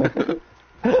coming.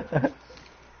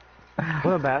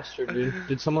 What a bastard, dude.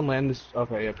 Did someone land this?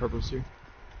 Okay, yeah, purpose here.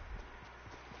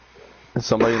 Is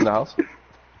somebody in the house?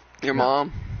 Your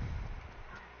mom.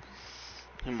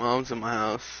 Your mom's in my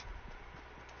house.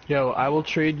 Yo, I will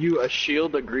trade you a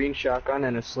shield, a green shotgun,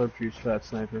 and a slurp juice for that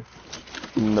sniper.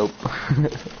 Nope.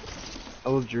 I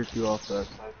will jerk you off for that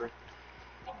sniper.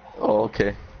 Oh,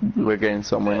 okay. We're getting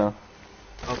somewhere now.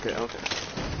 Okay.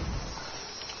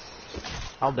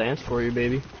 I'll dance for you,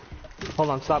 baby. Hold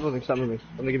on, stop moving.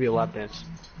 Let me give you a lap dance.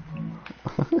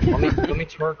 let me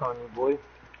twerk on you, boy.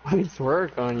 Let me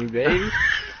twerk on you, baby.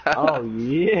 Oh,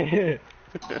 yeah.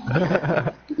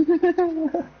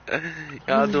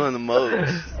 Y'all doing the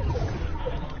most.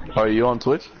 Are you on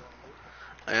Twitch?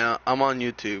 Yeah, I'm on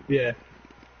YouTube. Yeah.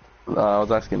 I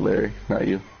was asking Larry, not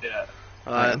you. Yeah.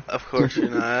 Of course you're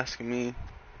not asking me.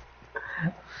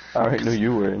 I already knew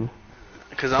you were in.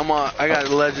 Cause I got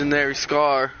a legendary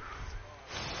scar.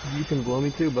 You can blow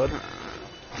me too, bud.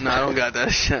 No, I don't got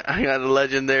that shit. I got a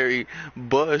legendary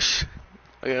bush.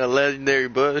 Your bush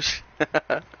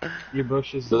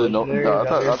is No, legendary.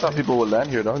 I thought people would land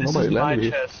here, though. Nobody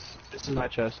landed here. This is my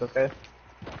chest, okay?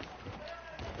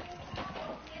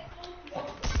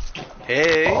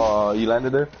 Hey. Oh, you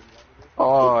landed there?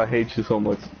 Oh, I hate you so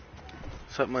much.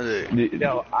 Suck my dick.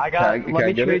 Yo, let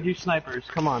me trade you snipers.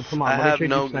 Come on. Let me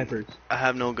trade you snipers. I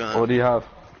have no gun. What do you have?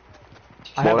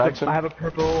 I have a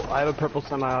purple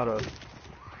semi-auto.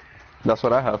 That's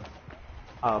what I have.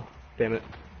 Oh, damn it.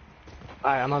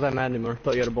 I'm not that mad anymore.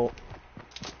 Thought you had a bolt.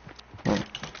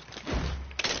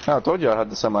 I told you I had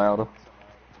the semi-auto.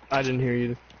 I didn't hear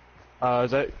you.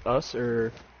 Is that us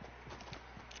or?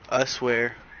 I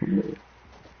swear. Did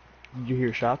you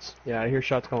hear shots? Yeah, I hear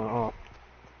shots going off.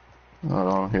 I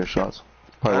don't hear shots.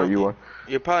 Probably where you are.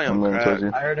 You're probably on I'm going crack. towards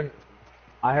you.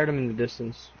 I heard him in the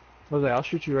distance. Jose, I'll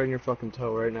shoot you right in your fucking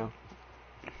toe right now.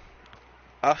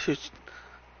 I'll shoot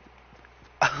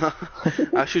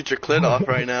your clit off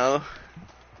right now.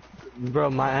 Bro,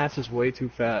 my ass is way too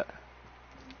fat.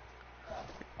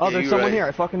 Oh, Yeah, there's someone here.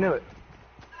 I fucking knew it.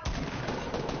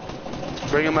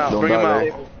 Bring him out. Don't Bring him die, out.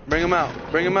 Larry. Bring him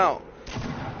out. Bring him out.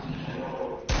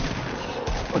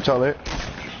 Watch out, Larry.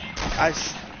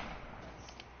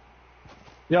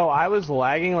 Yo, I was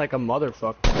lagging like a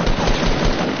motherfucker.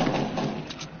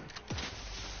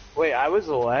 Wait, I was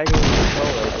lagging as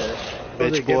hell right there. Bitch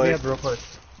Jose, boy. get me up real quick.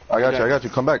 I got you.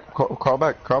 Come back. Crawl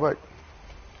back.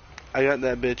 I got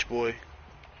that bitch, boy.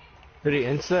 Did he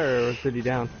insta or did he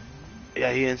down?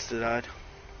 Yeah, he insta died.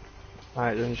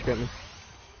 Alright, then just get me.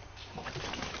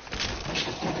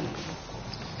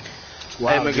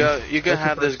 Hey, Miguel, you can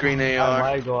have this green AR. I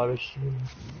lagged a lot of shit.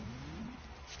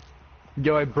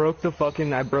 Yo, I broke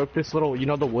this little, you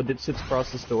know the wood that sits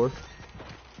across this door?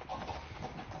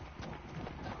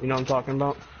 You know what I'm talking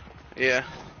about? Yeah.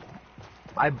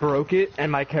 I broke it,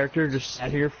 and my character just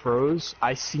sat here, froze.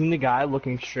 I seen the guy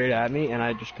looking straight at me, and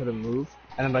I just couldn't move.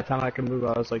 And then by the time I could move,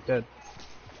 I was like dead.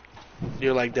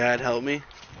 You're like, Dad, help me?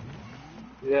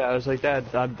 Yeah, I was like, Dad,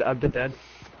 I'm dead.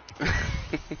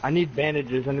 I need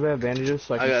bandages. Anybody have bandages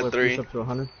so I can got flip 3. this up to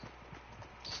 100?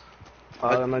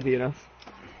 That might be enough.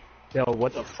 Yo,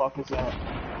 what the fuck is that?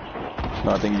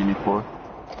 No, I think you need 4.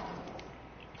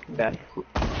 Yeah.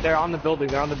 They're on the building.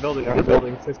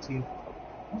 15.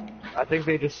 I think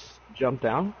they just jumped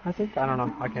down. I don't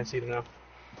know. I can't see them now.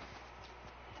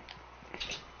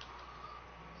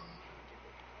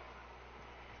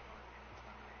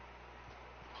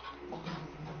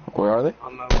 Where are they?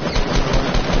 On the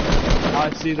I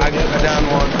see them. I down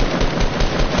one.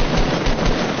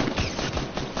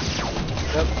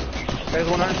 Yep. There's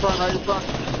one right in front.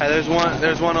 Hey,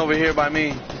 there's one over here by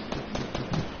me.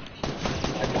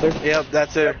 Yep,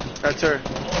 that's her.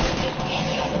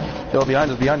 Yo,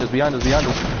 behind us.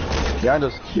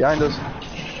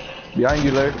 Behind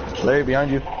you, Larry. Larry,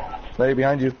 behind you.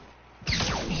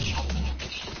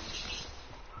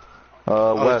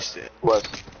 West. Shit.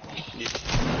 West.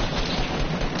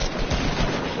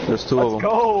 There's 2 of them. Let's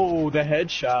go! The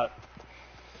headshot.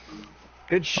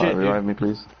 Good shit, Revive dude. me,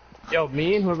 please. Yo,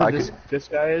 me and whoever this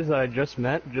guy is I just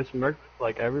met, just murked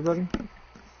like everybody.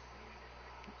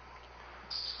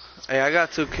 Hey, I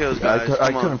got 2 kills, guys.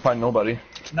 I couldn't find nobody.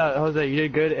 No, Jose, you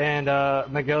did good, and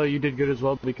Miguel, you did good as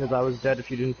well because I was dead if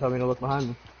you didn't tell me to look behind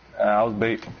me. I was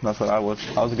bait. That's what I was.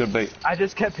 I was a good bait. I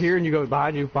just kept hearing you go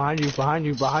behind you. I was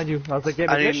like, yeah,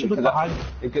 but you should look behind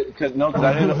you. Cause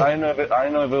I didn't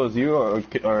know if it was you or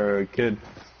a kid.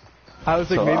 I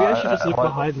was like, So maybe I should just look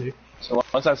behind me. So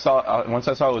once I saw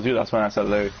it was you, that's when I said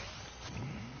Larry.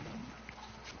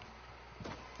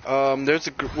 There's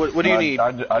a. What do you need?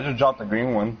 I just dropped the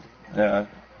green one. Yeah.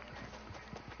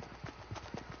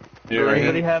 Does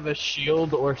anybody have a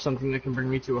shield or something that can bring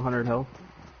me to 100 health?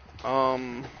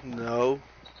 No.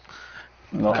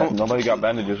 Nobody got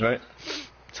bandages, right?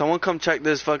 Someone come check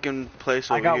this fucking place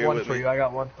over here. I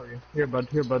got one for you. Here, bud.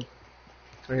 Right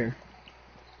here.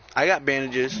 I got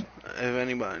bandages. If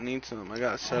anybody needs some, I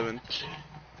got 7.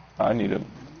 I need them.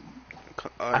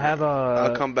 I have a.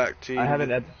 I'll come back to you. I have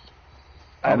an.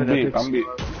 I'm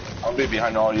be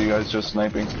behind all you guys just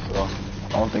sniping, so I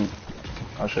don't think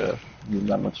I should have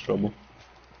that much trouble.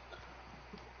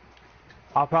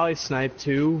 I'll probably snipe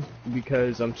too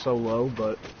because I'm so low,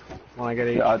 but when I get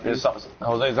Jose,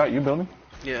 is that you building?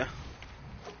 Yeah.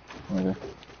 Okay.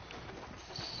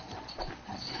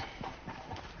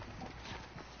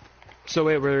 So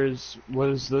wait,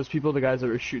 was those people the guys that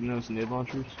were shooting those nade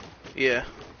launchers? Yeah.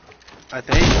 I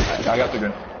think. I got the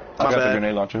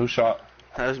grenade launcher. Who shot?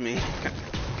 That was me.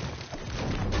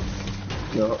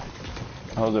 Yo.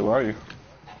 Jose, where are you?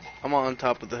 I'm on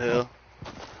top of the hill.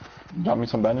 Got me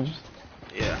some bandages?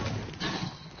 Yeah.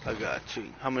 I got you.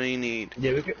 How many you need?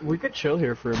 Yeah, we could chill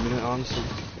here for a minute, honestly.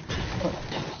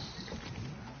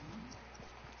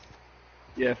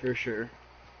 Yeah, for sure.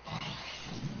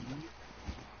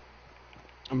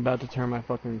 I'm about to turn my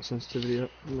fucking sensitivity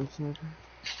up.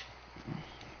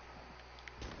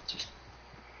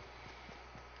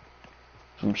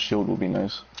 Some shield will be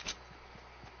nice.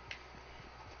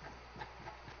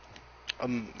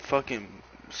 Fucking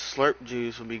slurp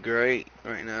juice would be great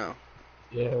right now.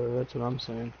 Yeah, that's what I'm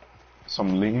saying.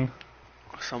 Some lean.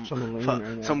 Some lean right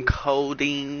now. some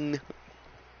codeine.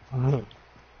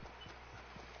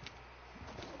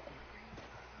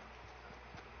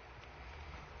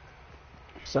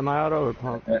 Semi-auto or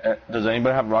pump? Does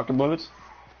anybody have rocket bullets?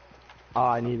 Oh,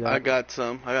 I need that. I got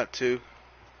some. I got 2.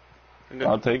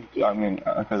 I'll take. I mean,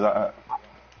 because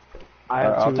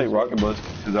I'll take rocket bullets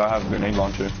because I have a grenade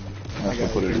launcher. I can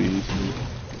put it in easy.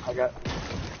 I got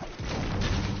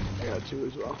 2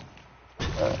 as well.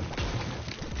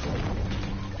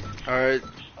 Alright.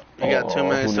 We got 2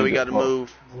 minutes, so we gotta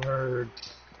move. Word.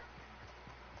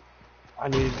 I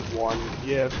need 1.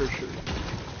 Yeah, for sure.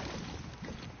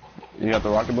 You got the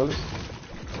rocket bullets?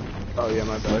 Oh yeah,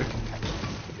 my bad.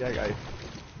 Yeah, I got you.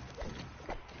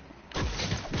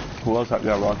 Who else got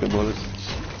rocket bullets?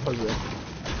 Okay.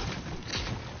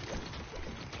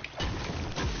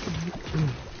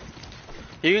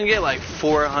 You can get like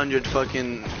 400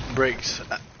 fucking breaks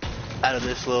out of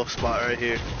this little spot right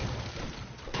here.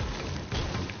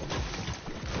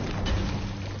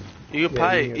 You could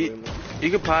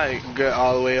probably get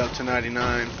all the way up to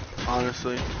 99,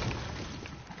 honestly.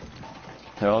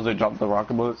 They also drop the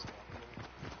rocket bullets.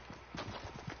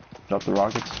 Drop the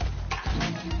rockets.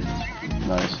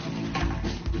 Nice.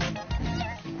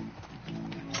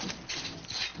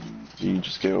 You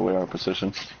just gave away our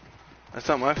position. That's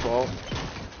not my fault.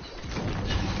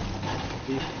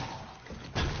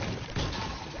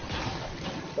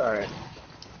 Alright.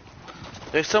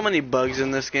 There's so many bugs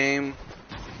in this game.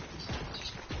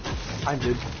 I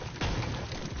did.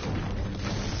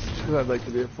 Just 'cause I'd like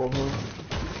to be a full horn.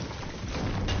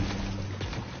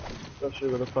 Especially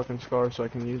with a fucking scar so I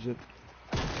can use it.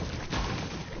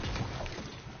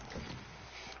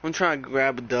 I'm trying to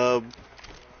grab a dub.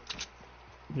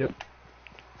 Yep.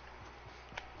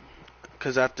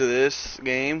 Cause after this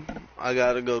game, I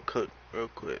gotta go cook real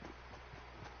quick.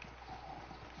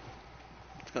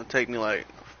 It's gonna take me like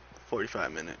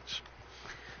 45 minutes.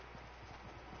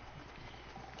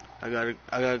 I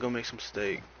gotta go make some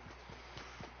steak.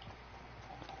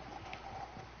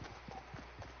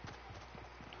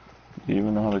 Do you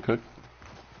even know how to cook?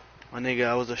 My nigga,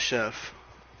 I was a chef.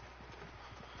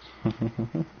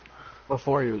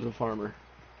 Before he was a farmer.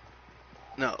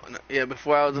 No, yeah,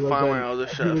 before I was a farmer, I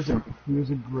was a chef. He was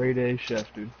a grade A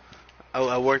chef, dude.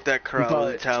 I worked at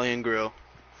Corral's Italian Grill.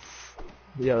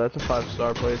 Yeah, that's a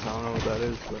 5-star place. I don't know what that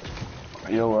is,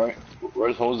 but... Yo, right?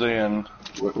 Where's Jose and...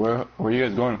 Where are you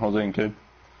guys going, Jose and Kid?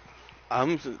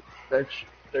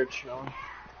 They're chilling.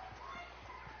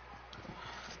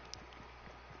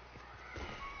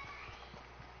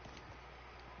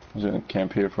 I'm just gonna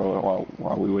camp here for a while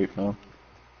while we wait for them.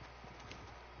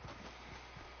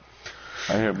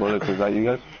 I hear bullets. Is that you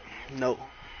guys? No.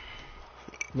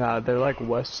 Nah, they're like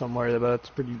west somewhere, but it's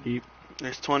pretty deep.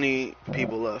 There's 20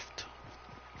 people left.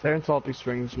 They're in Salty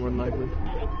Springs, more than likely.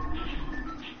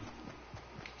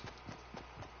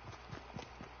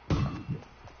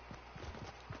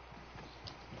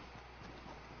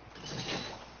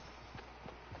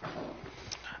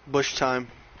 Bush time.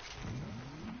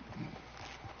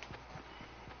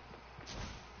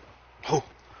 Oh,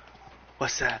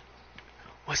 what's that?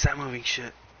 What's that moving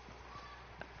shit?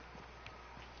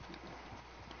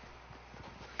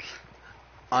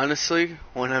 Honestly,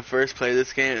 when I first played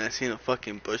this game and I seen a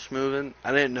fucking bush moving,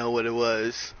 I didn't know what it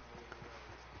was.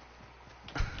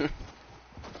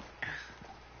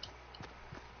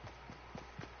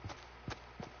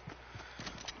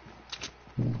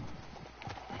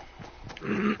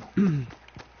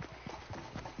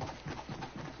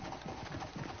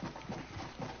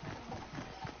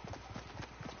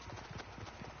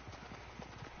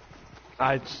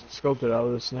 I scoped it out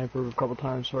with a sniper a couple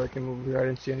times so I came over here. I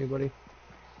didn't see anybody.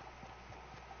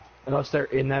 Unless they're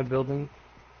in that building,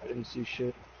 I didn't see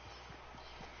shit.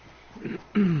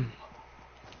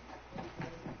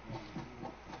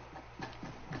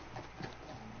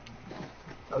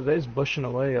 Jose's bushing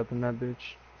away up in that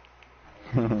bitch.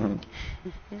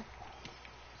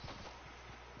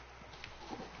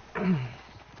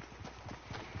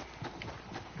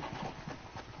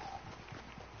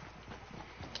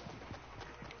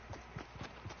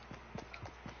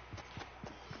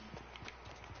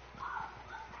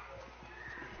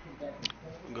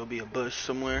 Go be a bush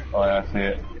somewhere. Oh yeah, I see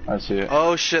it. I see it.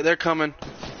 Oh shit, they're coming.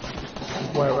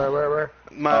 Where?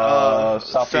 My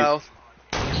southeast. south.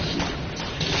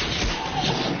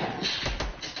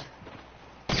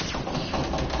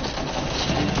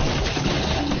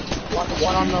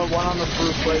 One on the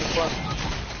roof right in front.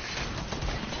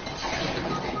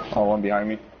 Oh, one behind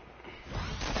me.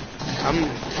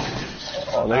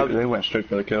 Oh, they went straight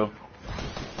for the kill.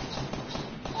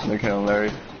 They're killing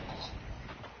Larry.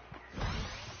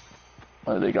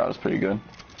 Oh, they got us pretty good.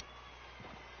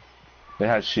 They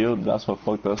had shield, that's what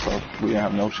fucked us up. We didn't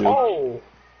have no shield. Oh!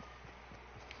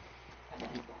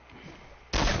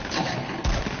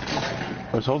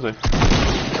 Where's Jose?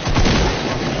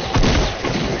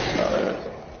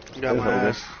 Got my Jose.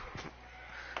 ass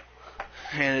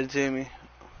handed to me.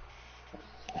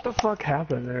 What the fuck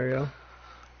happened there, yo?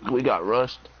 We got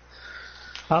rushed.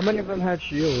 How many of them had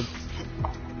shields?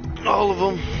 All of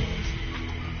them.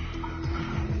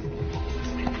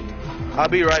 I'll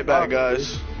be right back,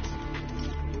 guys.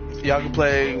 Y'all can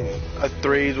play a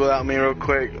threes without me real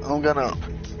quick. I'm gonna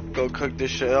go cook this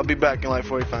shit. I'll be back in like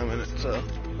 45 minutes, so.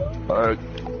 Alright,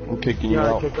 I'm kicking you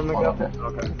out. Kick them again?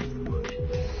 Okay.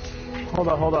 Hold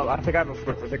up. I think I have a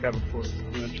foot. I'm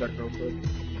gonna check real quick.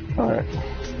 Alright.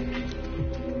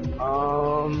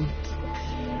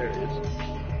 There he is.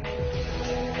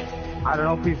 I don't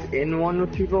know if he's in one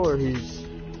with people or he's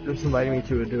just inviting me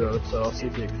to a duo, so I'll see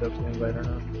if he accepts the invite or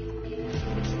not.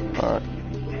 Alright.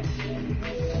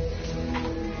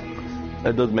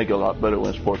 It does make it a lot better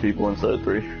when it's 4 people instead of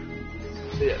 3.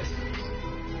 Yeah.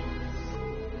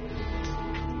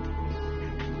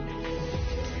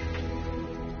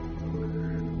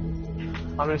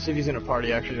 I'm gonna see if he's in a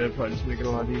party actually, that'd probably just make it a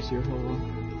lot easier. Hold on.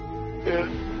 Yeah.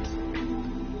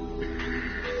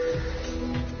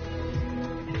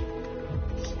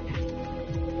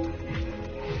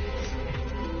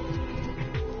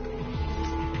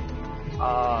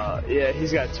 Yeah,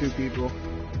 he's got 2 people.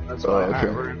 That's why. okay.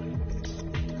 Alright,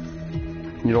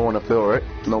 You don't want to fill, right?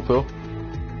 No fill?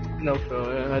 no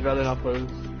Phil, yeah, I'd rather not play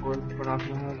with we're not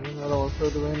gonna have him. I don't want to throw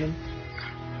the random.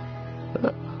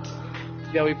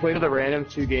 Yeah, we played the random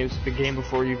 2 games, the game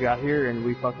before you got here, and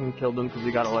we fucking killed them because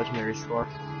we got a legendary score.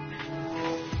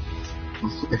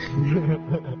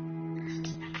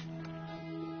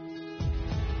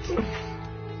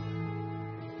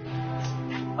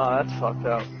 Oh, that's fucked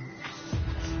up.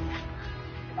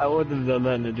 I wouldn't have done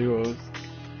that in the duos.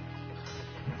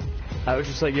 I was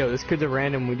just like, yo, this kid's a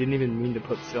random, we didn't even mean to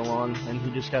put Phil on, and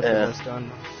he just got the best gun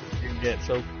you can get,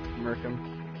 so murk him.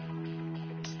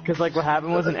 Cause like what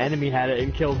happened was an enemy had it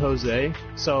and killed Jose,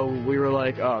 so we were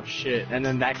like, oh shit, and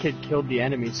then that kid killed the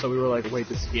enemy, so we were like, wait,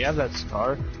 does he have that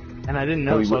scar? And I didn't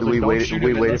know, so I was like, don't shoot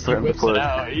him unless he whips it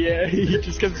out. Yeah, he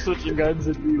just kept switching guns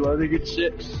and reloading and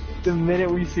shit. The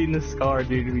minute we seen the scar,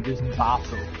 dude, we just bopped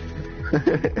him.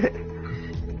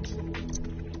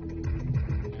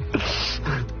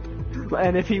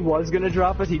 And if he was gonna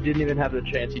drop it, he didn't even have the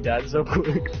chance, he died so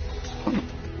quick.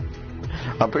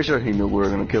 I'm pretty sure he knew we were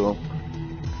gonna kill him.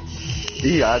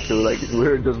 He had to, like, we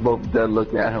were just both dead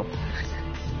looking at him.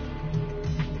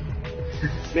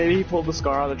 Maybe he pulled the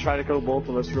scar out and tried to kill both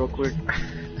of us real quick.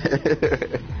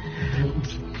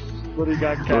 What do you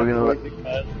got, Cat?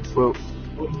 Well,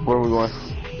 where are we going?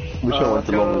 We should have went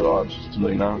to Lonely Lodge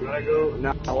right now. We gotta go,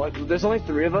 no, there's only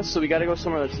 3 of us, so we gotta go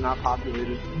somewhere that's not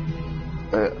populated.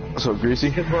 So Greasy?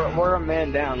 Because we're a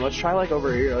man down. Let's try like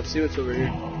over here. Let's see what's over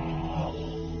here.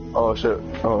 Oh shit.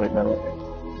 Oh wait, no.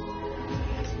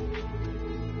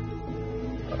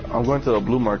 I'm going to the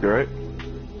blue market, right?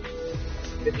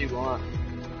 If you want.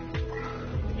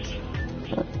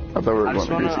 I thought we were going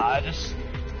to Greasy.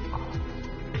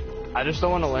 I just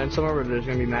don't want to land somewhere where there's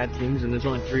gonna be mad teams and there's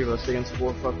only 3 of us against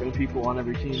 4 fucking people on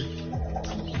every team.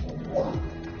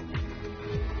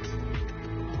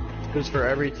 Because for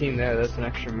every team there, that's an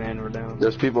extra man we're down.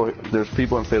 There's people in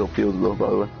Fatal Fields though, by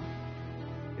the way.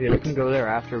 Yeah, we can go there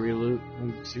after we loot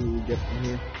and see what we get from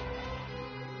here.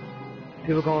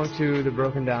 People going to the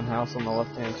broken down house on the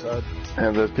left hand side.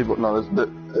 And there's people, there's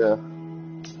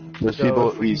So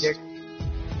people if east.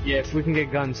 If we can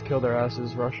get guns, kill their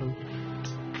asses, rush them.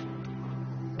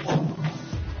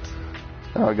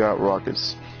 I got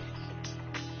rockets.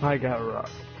 I got rock.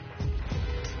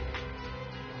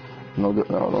 No,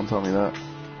 don't tell me that.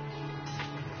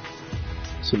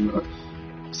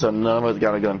 So none of us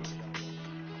got a gun.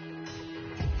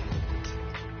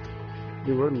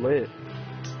 Dude, we're lit.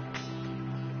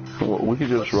 Well, we could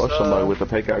just rush somebody with a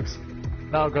pickaxe.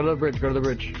 No, go to the bridge, go to the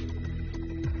bridge.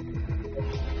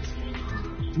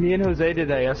 Me and Jose did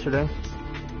that yesterday.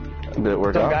 Did it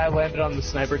work Some out? guy landed on the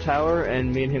sniper tower,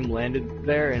 and me and him landed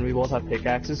there, and we both have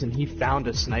pickaxes, and he found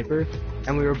a sniper,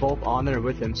 and we were both on there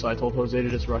with him, so I told Jose to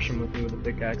just rush him with me with a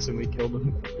pickaxe, and we killed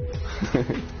him.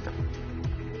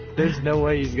 There's no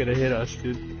way he's gonna hit us,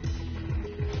 dude.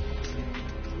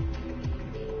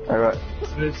 Alright.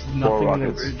 There's nothing in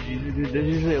the bridge either, dude. There's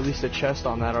usually at least a chest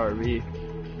on that RV.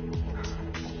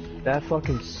 That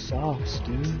fucking sucks,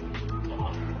 dude.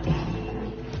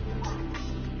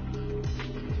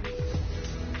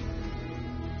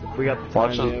 We got the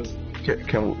time.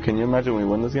 Can you imagine we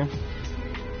win this game?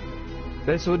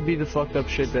 This would be the fucked up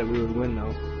shit that we would win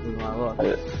though, with my luck.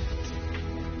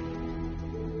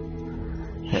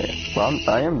 Hey, well,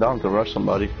 I am down to rush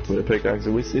somebody with a pickaxe.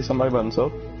 If we see somebody by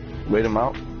himself, wait him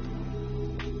out.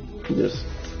 Just.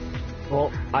 Well,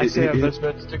 I say our best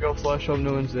bet's to go flush home,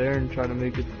 no one's there, and try to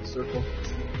make it circle.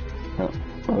 Yeah.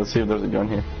 Well, let's see if there's a gun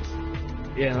here.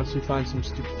 Yeah, unless we find some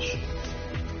stupid shit.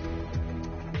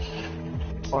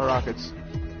 Or rockets.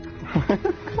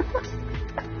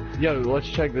 Yo, let's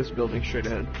check this building straight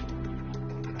ahead.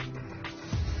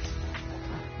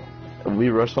 If we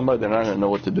rush somebody, they're not gonna know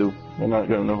what to do. They're not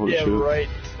gonna know who to shoot. Yeah, right.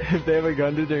 If they have a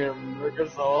gun, dude, they're gonna murk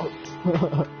us all.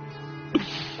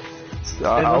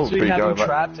 Unless we have them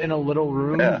trapped in a little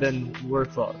room, then we're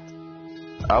fucked.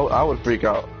 I would freak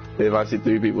out if I see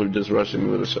 3 people just rushing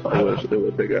me with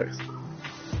a pickaxe.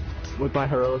 With my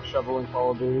heroic shovel in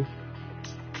Call of Duty.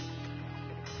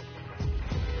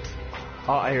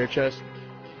 Oh, I hear a chest.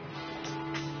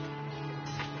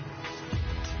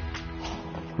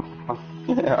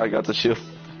 Yeah, I got the shield.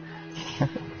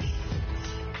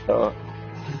 I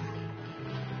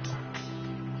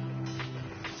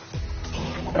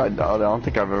doubt it. I don't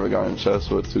think I've ever gotten a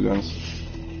chest with 2 guns.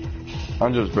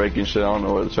 I'm just breaking shit. I don't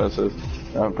know where the chest is.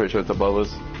 I'm pretty sure it's above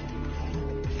us.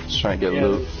 Just trying to get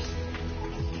loot.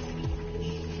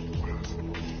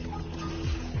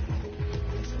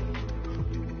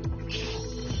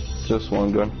 Just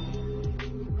 1 gun.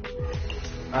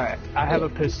 Alright, I have a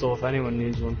pistol if anyone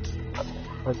needs one.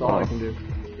 That's all I can do.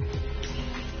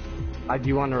 Do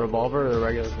you want a revolver or a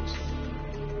regular pistol?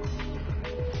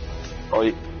 Oh,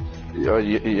 you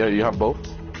have both?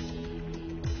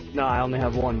 No, I only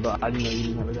have one, but I didn't know you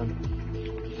didn't have a gun.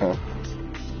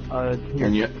 Here.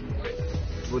 And you?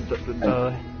 With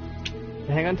the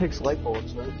handgun takes light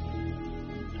bullets, right?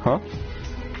 Huh?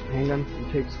 Handgun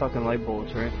takes fucking light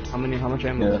bullets, right? How much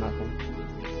ammo is that thing?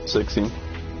 16.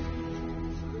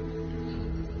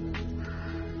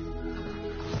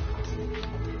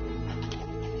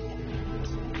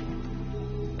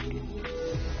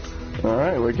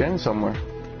 Alright, we're getting somewhere.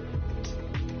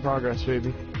 Progress,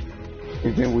 baby.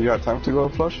 You think we got time to go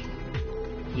flush?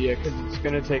 Yeah, because it's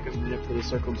gonna take a minute for the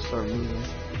circle to start moving.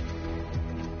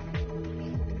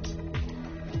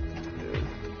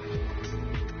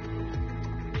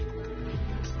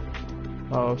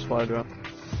 Oh, slide drop.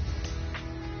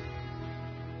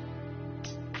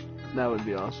 That would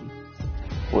be awesome.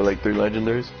 We're like 3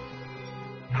 legendaries.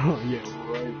 Oh, yeah,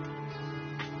 right.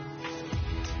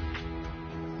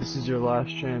 This is your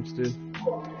last chance, dude.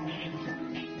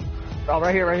 Oh,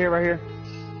 right here, right here, right here.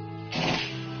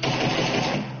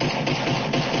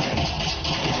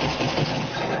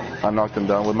 I knocked him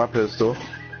down with my pistol.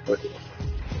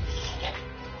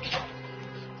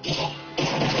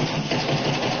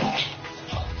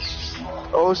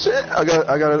 Oh shit! I got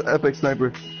an epic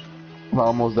sniper. I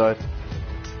almost died.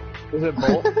 Is it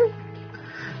Bolt?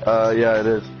 Yeah, it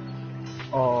is.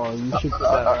 Oh, you should put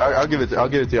that. I'll give it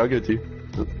to you.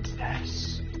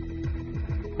 Yes.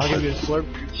 I'll give you a slurp.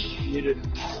 You need it.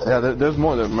 Yeah, there's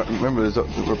more. Remember,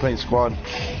 we're playing squad.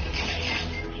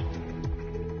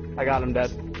 I got him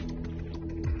dead.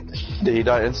 Did he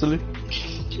die instantly?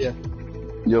 Yeah.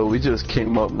 Yo, we just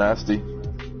came up nasty.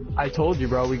 I told you,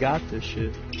 bro. We got this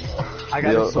shit. I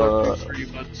got a slurp for you,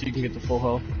 bud, so you can get the full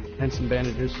health and some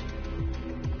bandages.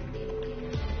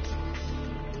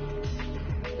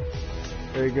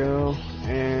 There you go,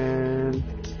 and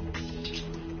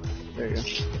there you go.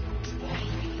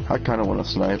 I kind of want to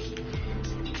snipe,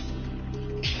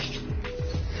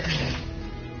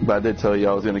 but I did tell you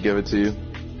I was gonna give it to you.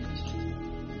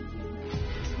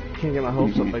 Can't get my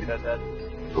hopes up like that, Dad.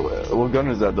 What gun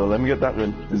is that though? Let me get that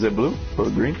gun. Is it blue or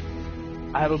green?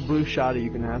 I have a blue shotty you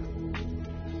can have.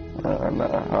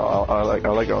 Nah, I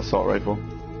like an assault rifle.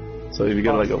 So if you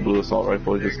get like a blue assault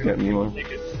rifle, just get me one.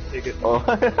 Take it. Oh.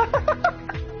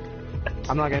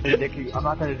 I'm not gonna dick you. I'm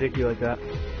not gonna dick you like that.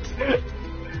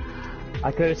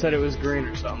 I could have said it was green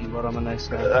or something, but I'm a nice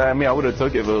guy. I mean, I would have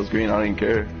took it if it was green. I didn't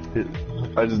care.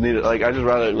 I just needed, like, I just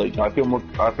rather, like, I feel more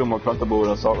comfortable with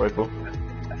an assault rifle.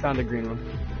 I found a green one.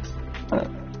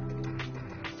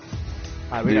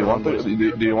 Alright, Do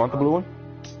you want the blue one?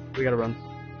 We gotta run.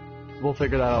 We'll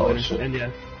figure that out later. Shit. And yeah,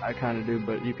 I kind of do,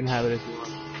 but you can have it if you want.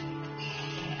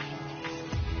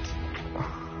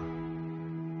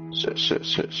 Shit.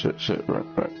 Right.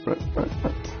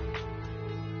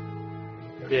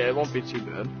 Yeah, it won't be too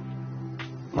bad.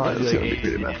 Probably like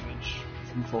 80 damage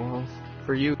from full health.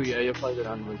 For you, yeah, you'll probably go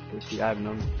down to like 50. I have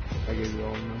none. I gave you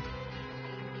all of them.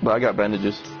 But I got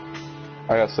bandages.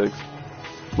 I got 6.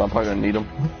 But I'm probably gonna need them.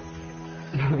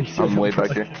 I'm way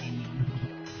back here.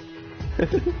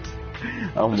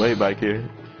 I'm way back here.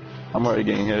 I'm already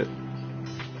getting hit.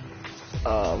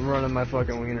 I'm running my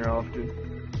fucking wiener off, dude.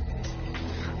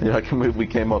 Yeah, I can believe we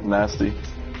came up nasty.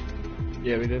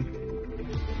 Yeah, we did.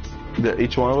 Did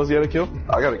each one of us get a kill?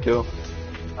 I got a kill.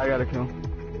 I got a kill.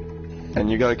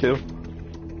 And you got a kill?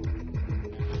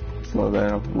 Well,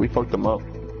 damn, we fucked them up.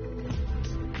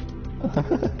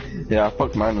 Yeah, I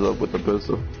fucked mine up with the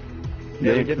pistol.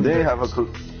 Yeah, They didn't have a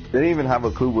clue. They didn't even have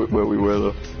a clue where we were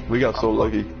though. We got so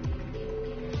lucky.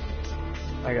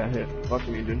 I got hit. Fuck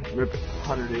me, dude. Rip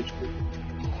 100 HP.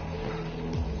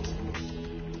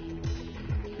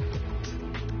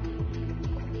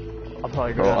 I'll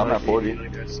probably go down I'm like at 40. 80,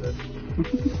 like I said.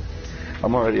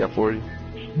 I'm already at 40.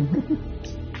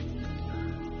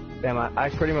 Damn, I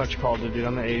pretty much called it, dude.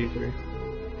 I'm at 83.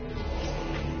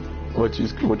 What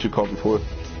you called before?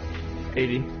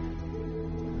 80.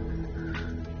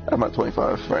 I'm at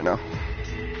 25 right now.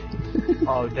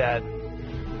 Oh, Dad.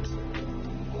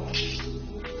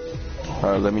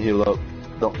 Alright, let me heal up.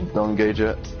 Don't engage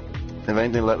yet. If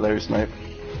anything, let Larry snipe.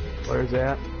 Where's he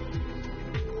at?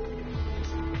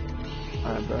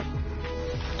 Alright, bro.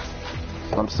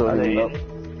 I'm still Are they healing up.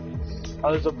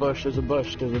 Oh, there's a bush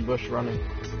running.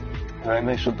 If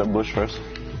anything, shoot the bush first.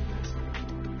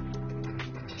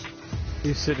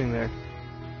 He's sitting there.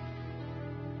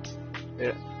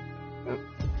 Yeah.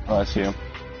 Oh, I see him.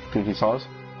 Think he saw us?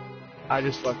 I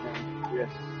just fucking, yeah.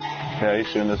 Yeah, he's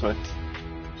shooting this way.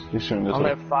 He's shooting this I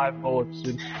way. only have 5 bullets,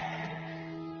 dude.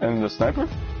 And the sniper?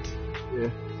 Yeah.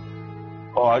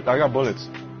 Oh, I got bullets.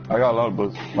 I got a lot of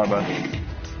bullets. My bad.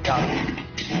 Got him.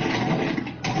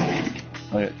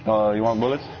 Okay, you want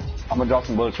bullets? I'm gonna drop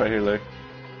some bullets right here, Larry.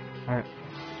 Alright.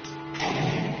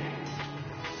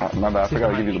 My bad, I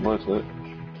forgot to give you the bullets with it.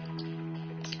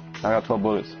 I got 12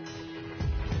 bullets.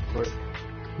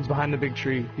 He's behind the big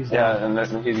tree. He's Yeah, down.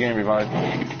 and he's getting revived.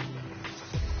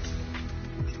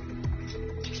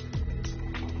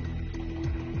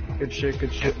 Good shit,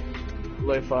 good shit.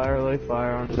 Lay fire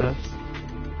on his ass.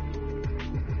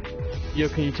 Yo,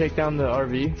 can you take down the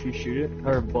RV if you shoot it?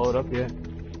 Or blow it up, yeah.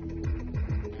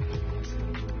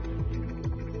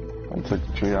 I took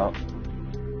the tree out.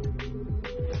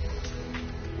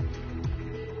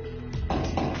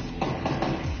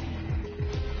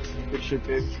 Good shit,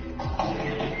 babe.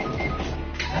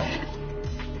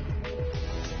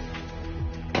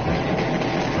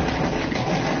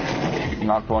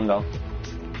 Knocked one down.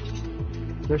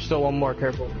 There's still one more,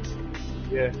 careful.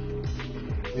 Yeah.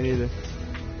 Me neither.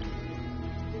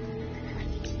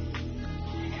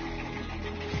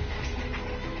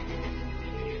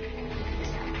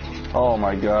 Oh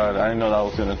my god, I didn't know that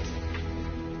was gonna...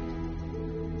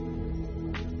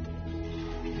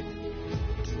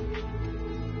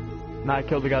 Nah, I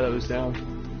killed the guy that was down.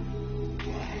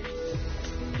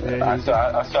 Yeah, I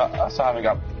still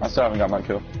haven't got my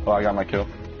kill. Oh, I got my kill.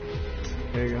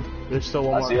 there you go. There's still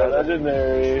one I more. see a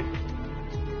legendary.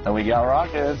 And we got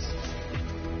rockets.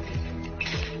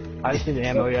 I just need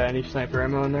ammo, yeah. Any sniper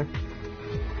ammo in there?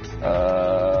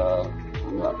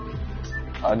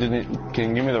 I just need... Can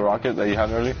you give me the rocket that you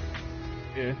had earlier?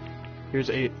 Yeah.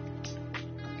 Here's 8.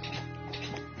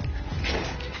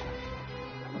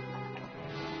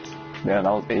 Yeah,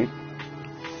 that was 8.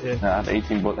 Yeah. I have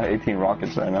 18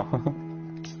 rockets right now.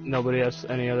 Nobody has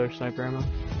any other sniper ammo?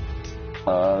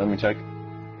 Let me check.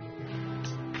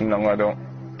 No, I don't.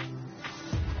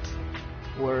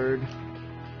 Word.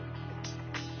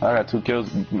 I got 2 kills.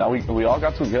 Now we all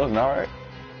got 2 kills now, right?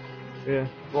 Yeah.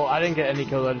 Well, I didn't get any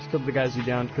kills. I just killed the guys who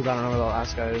downed because I don't know where the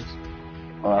last guy is.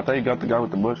 I thought you got the guy with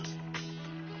the bush.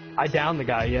 I downed the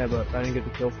guy, yeah, but I didn't get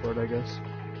the kill for it, I guess.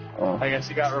 Oh. I guess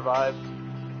he got revived.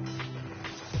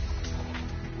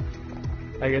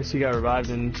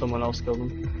 And someone else killed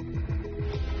him.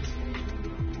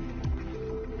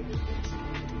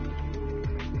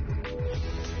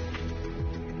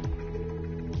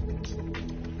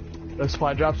 The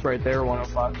supply drop's right there,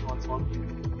 105,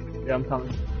 121. Yeah, I'm coming.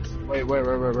 Wait.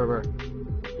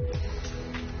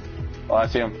 Oh, I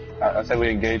see him. I say we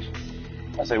engage.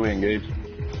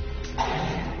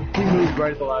 He moved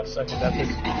right at the last second. That's it.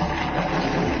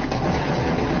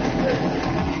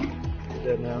 He's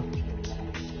dead now.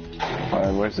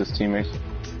 Alright, where's his teammates?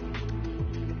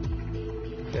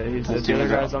 Yeah, he's His dead. The other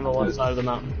teammates guy's are- on the left side of the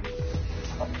mountain.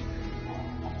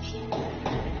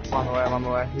 I'm on the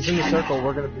way. He's in the circle.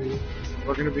 We're gonna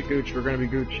be gooch.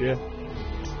 Yeah.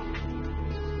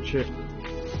 Good shit.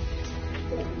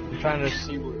 I'm trying to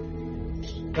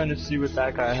see what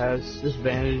that guy has. Just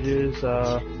bandages,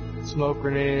 smoke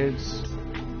grenades,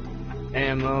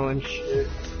 ammo and shit.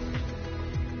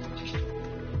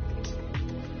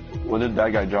 What did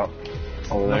that guy drop?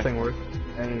 Over there? Nothing worth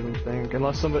anything.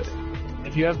 Unless somebody,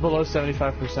 if you have below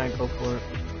 75%, go for it.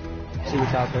 See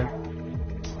what's out there.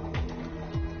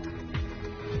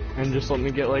 And just let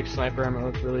me get like sniper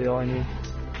ammo, that's really all I need.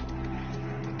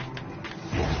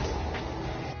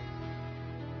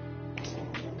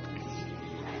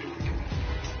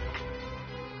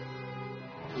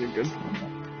 You good?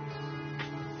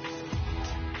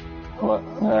 What?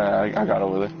 I got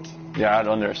over there. Yeah, I had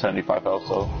under 75 health,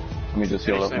 so let me just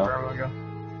heal Any up sniper now. ammo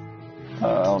go?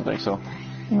 I don't think so.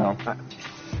 No,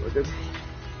 We're good.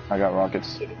 I got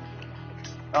rockets.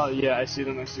 Oh yeah, I see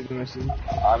them.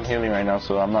 I'm healing right now,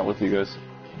 so I'm not with you guys.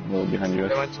 I'm a little behind you They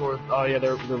guys. went toward, oh yeah,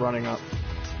 they're running up.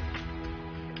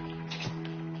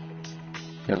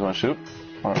 You guys want to shoot?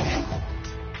 Alright.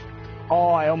 Oh,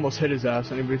 I almost hit his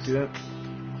ass. Anybody see that?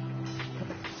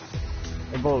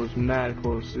 That bullet was mad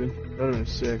close, dude. That would've been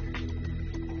sick.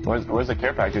 Where's the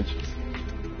care package?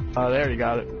 They already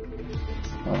got it.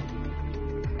 Oh.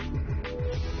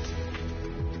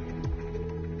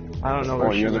 I don't know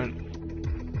where she you went.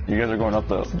 You guys are going up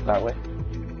that way?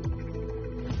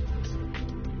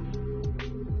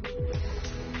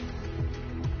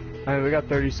 I mean, we got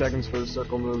 30 seconds for the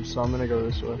circle move, so I'm gonna go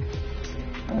this way.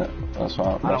 Yeah, that's why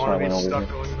I don't want to went be over stuck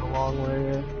here. going the long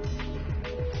way, yeah.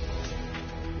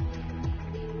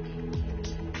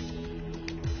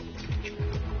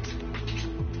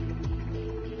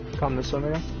 Come this way,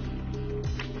 maybe?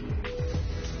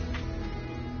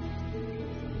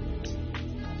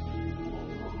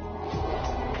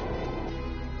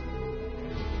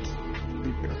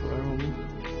 Be careful there, homie.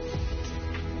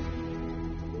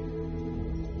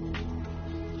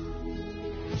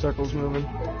 Circle's moving.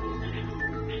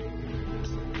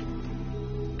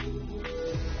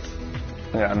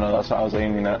 Yeah, I know, that's what I was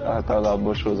aiming at. I thought that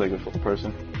bush was like a full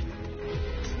person.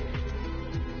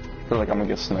 I feel like I'm gonna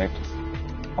get sniped.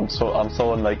 I'm so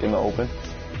like in the open.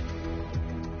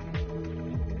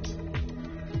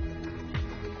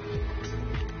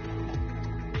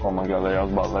 Oh my god, I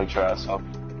was about to light your ass up.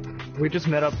 We just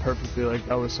met up perfectly, like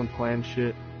that was some planned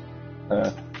shit.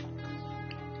 Yeah.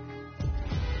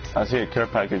 I see a care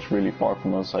package really far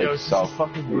from us, like Yo, is this south. a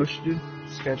fucking bush, dude?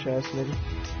 Sketch ass nigga.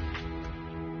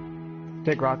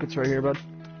 Take rockets right here, bud.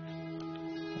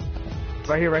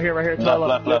 Right here, right here, right here. To our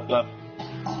Left.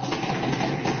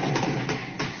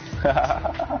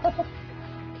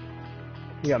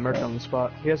 He got murked on the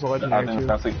spot. He has a I legendary think too.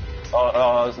 that's it.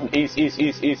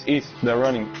 East. They're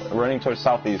running towards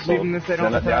southeast. Leave So them if they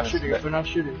don't. If they're not shooting. yeah. If they're not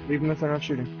shooting. Leave them if they're not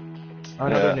shooting.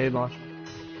 Another Yeah. nade launch.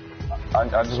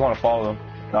 I just want to follow them.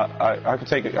 I could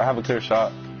take it. I have a clear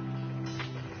shot.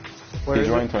 Where He's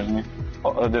is running it? towards me.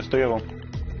 Oh, there's 3 of them.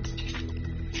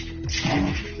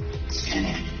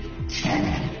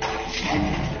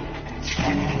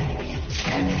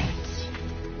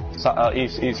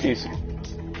 East.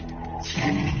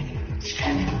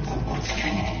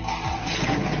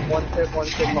 One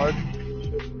tip hard.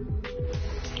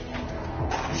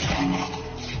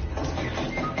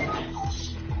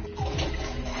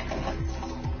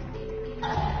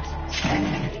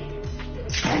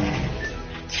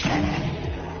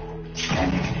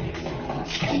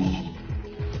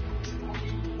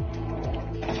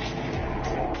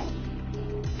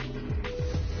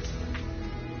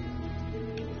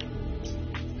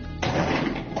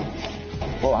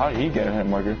 Whoa, how did he get a hit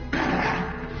marker?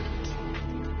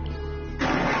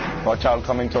 Watch out,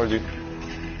 coming towards you.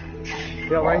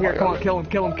 Yeah, right Oh here. my Come God.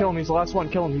 on, kill him. He's the last one.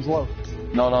 Kill him. He's low.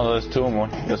 No, there's 2 more.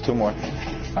 There's 2 more.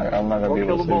 I'm not gonna be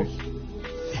Kill able them to both. see.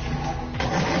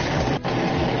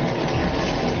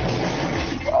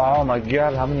 Oh my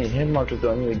god, how many hit markers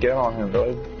do I need to get on him,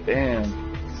 bro? Damn.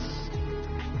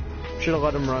 Should have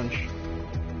let him run.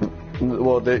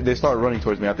 Well, they started running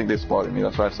towards me. I think they spotted me.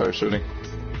 That's why I started shooting.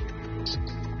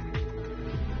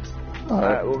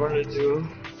 Alright, we're gonna do.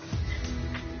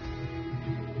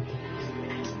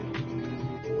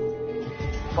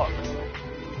 Fuck.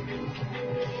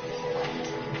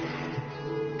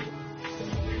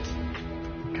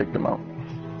 Kicked them out.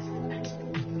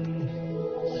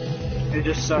 It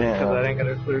just sucked Yeah. because I didn't get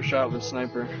a clear shot with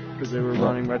sniper because they were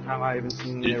running by the time I even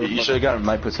seen them. They were You should have gotten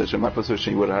my position. My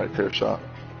position, you would have had a clear shot.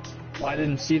 I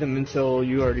didn't see them until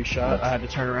you already shot. I had to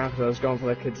turn around because I was going for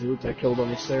that kid's loot that killed on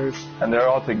the stairs. And they're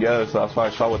all together, so that's why I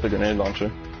shot with the grenade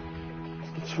launcher.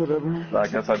 It's whatever. But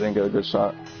I guess I didn't get a good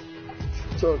shot.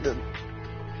 It's all good.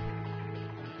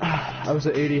 I was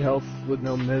at 80 health with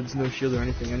no mids, no shield or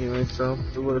anything anyway, so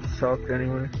it would have sucked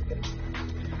anyway.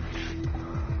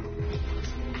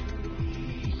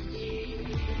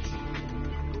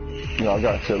 You know, I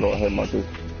got a shit little hit marker.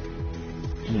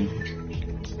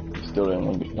 Still didn't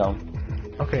want to get down.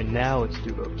 Okay, now it's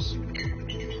duos.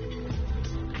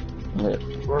 Yeah.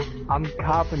 I'm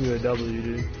copping you a W,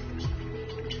 dude.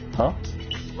 Huh?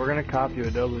 We're gonna cop you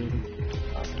a W.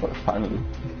 But finally.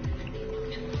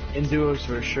 In duos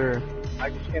for sure. I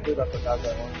just can't do that without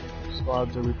that one.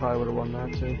 Squads, or we probably would have won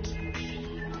that too.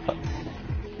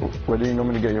 Where do you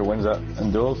normally get your wins at?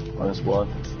 In duels or in squad?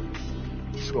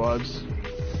 Squads.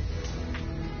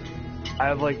 I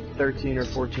have like 13 or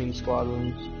 14 squad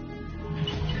wins.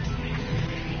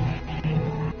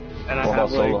 And I What have about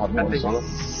solo? like, Have you won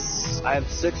solo? I have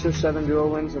 6 or 7 duo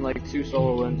wins and like 2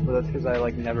 solo wins, but that's because I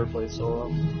like never play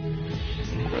solo.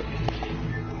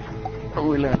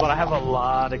 But I have a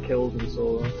lot of kills in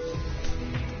solo.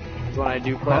 'Cause when I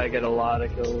do play, I get a lot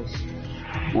of kills.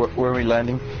 Where are we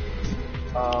landing?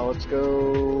 Let's go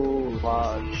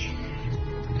Lodge.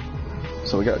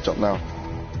 So we gotta jump now.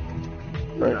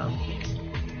 Right? No.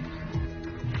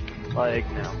 Like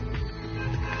now.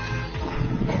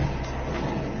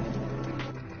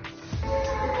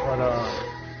 But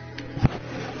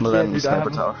We'll land in the dude, sniper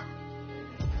tower.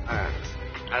 I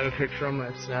I have a picture on my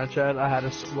Snapchat. I had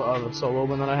a solo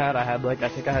one that I had like, I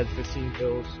think I had 15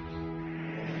 kills.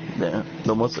 Yeah.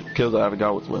 The most kills I ever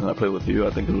got was when I played with you.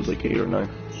 I think it was like 8 or 9.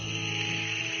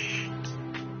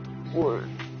 Word.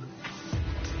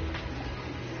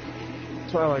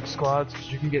 That's why I like squads,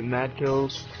 because you can get mad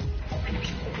kills.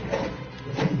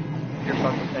 You're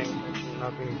fucking paying attention and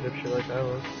not being a dipshit like I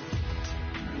was.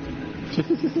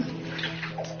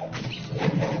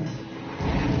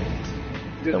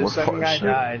 Dude, the second guy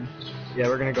died. Yeah,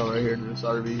 we're gonna go right here to this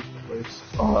RV place.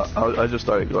 I just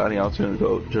started gliding out to and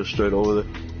go just straight over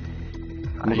there.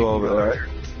 We'll go over there.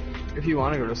 If you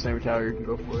want to go to the same tower, you can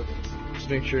go for it. Just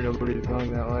make sure nobody's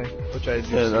going that way, which I do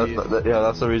see.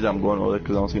 That's the reason I'm going over there,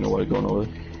 because I don't see nobody going over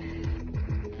there.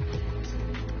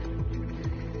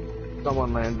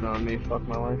 Someone landed on me, fuck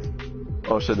my life.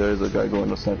 Oh shit, there is a guy going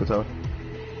to sniper tower.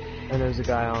 And there's a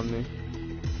guy on me.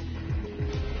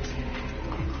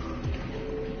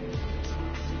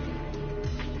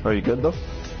 Are you good though?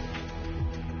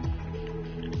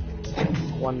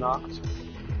 One knocked.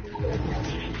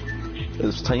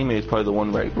 His teammate's probably the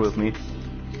one right with me.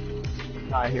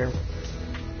 I hear.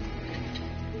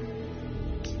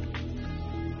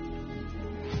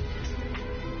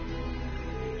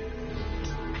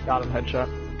 Got him, headshot.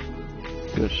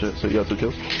 Good shit. So you got 2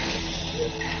 kills?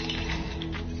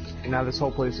 And now this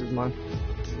whole place is mine.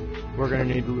 We're gonna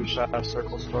need to lose that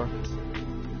circle store.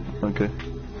 Okay.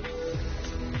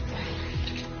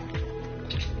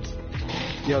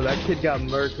 Yo, that kid got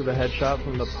murked with a headshot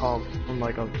from the pump from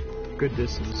like a good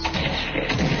distance.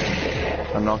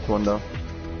 I knocked one down.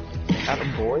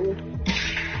 Attaboy?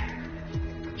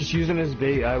 Just using his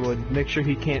bait, I would make sure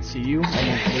he can't see you, and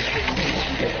then make sure you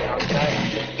get the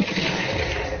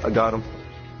outside. I got him.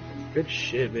 Good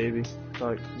shit, baby.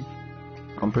 Like,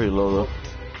 I'm pretty low though.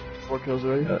 4 kills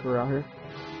already. Yeah. We're out here.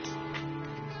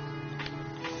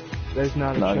 There's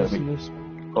not a chest in this.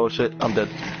 Oh shit, I'm dead.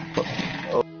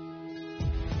 Oh.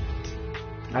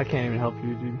 I can't even help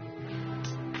you, dude.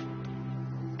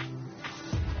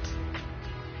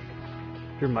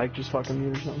 Your mic just fucking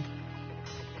mute or something?